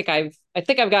immediately. I think I've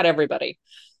got everybody.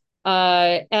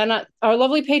 And our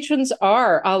lovely patrons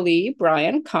are Ali,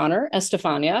 Brian, Connor,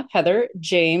 Estefania, Heather,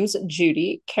 James,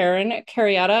 Judy, Karen,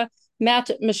 Carriata, Matt,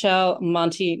 Michelle,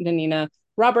 Monty, Nanina,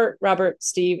 Robert,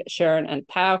 Steve, Sharon, and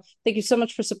Pau. Thank you so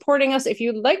much for supporting us. If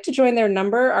you'd like to join their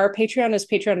number, our Patreon is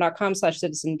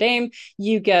patreon.com/citizendame.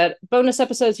 You get bonus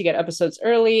episodes, you get episodes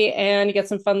early, and you get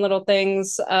some fun little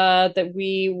things that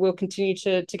we will continue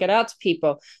to get out to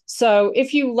people. So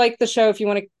if you like the show, if you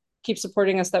want to keep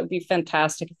supporting us, that would be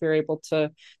fantastic if you're able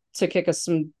to kick us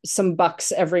some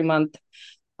bucks every month.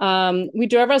 We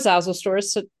do have our Zazzle stores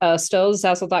still,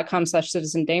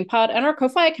 zazzle.com/citizendamepod, and our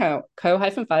Ko-Fi account,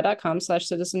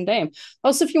 ko-fi.com/citizendame.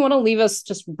 Also, if you want to leave us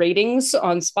just ratings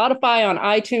on Spotify, on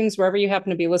iTunes, wherever you happen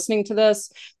to be listening to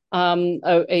this,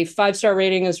 a 5-star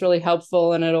rating is really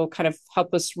helpful, and it'll kind of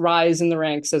help us rise in the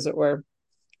ranks, as it were.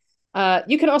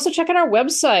 You can also check out our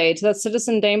website. That's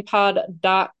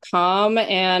citizendamepod.com.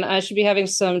 And I should be having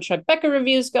some Tribeca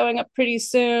reviews going up pretty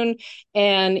soon.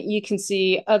 And you can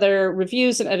see other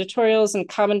reviews and editorials and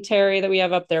commentary that we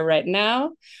have up there right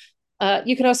now.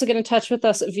 You can also get in touch with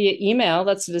us via email.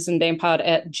 That's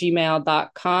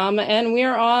citizendamepod@gmail.com. And we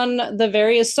are on the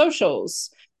various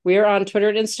socials. We are on Twitter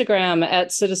and Instagram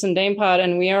 @CitizenDamePod,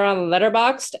 and we are on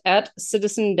Letterboxd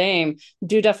 @CitizenDame.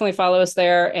 Do definitely follow us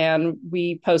there, and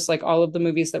we post like all of the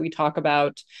movies that we talk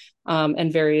about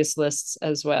and various lists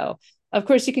as well. Of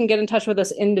course, you can get in touch with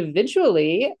us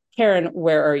individually. Karen,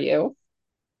 where are you?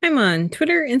 I'm on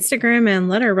Twitter, Instagram,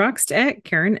 and Letterboxd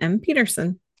 @Karen M.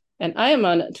 Peterson. And I am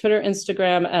on Twitter,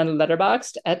 Instagram, and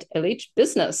Letterboxd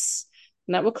 @LHBusiness.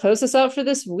 And that will close us out for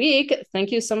this week.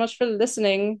 Thank you so much for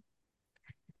listening.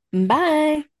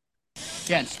 Bye.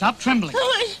 Jen, stop trembling.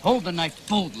 Hold the knife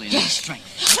boldly and with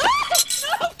strength.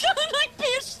 Oh, God, I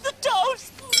pierced the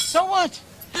toast. So what?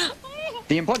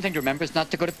 The important thing to remember is not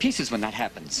to go to pieces when that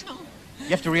happens.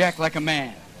 You have to react like a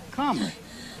man. Calmly.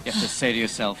 You have to say to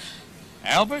yourself,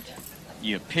 Albert,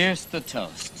 you pierced the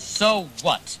toast. So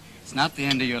what? It's not the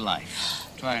end of your life.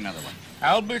 Try another one.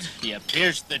 Albert, you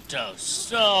pierced the toast.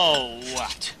 So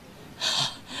what?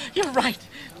 You're right.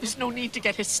 There's no need to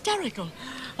get hysterical.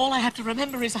 All I have to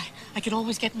remember is I can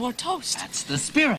always get more toast. That's the spirit.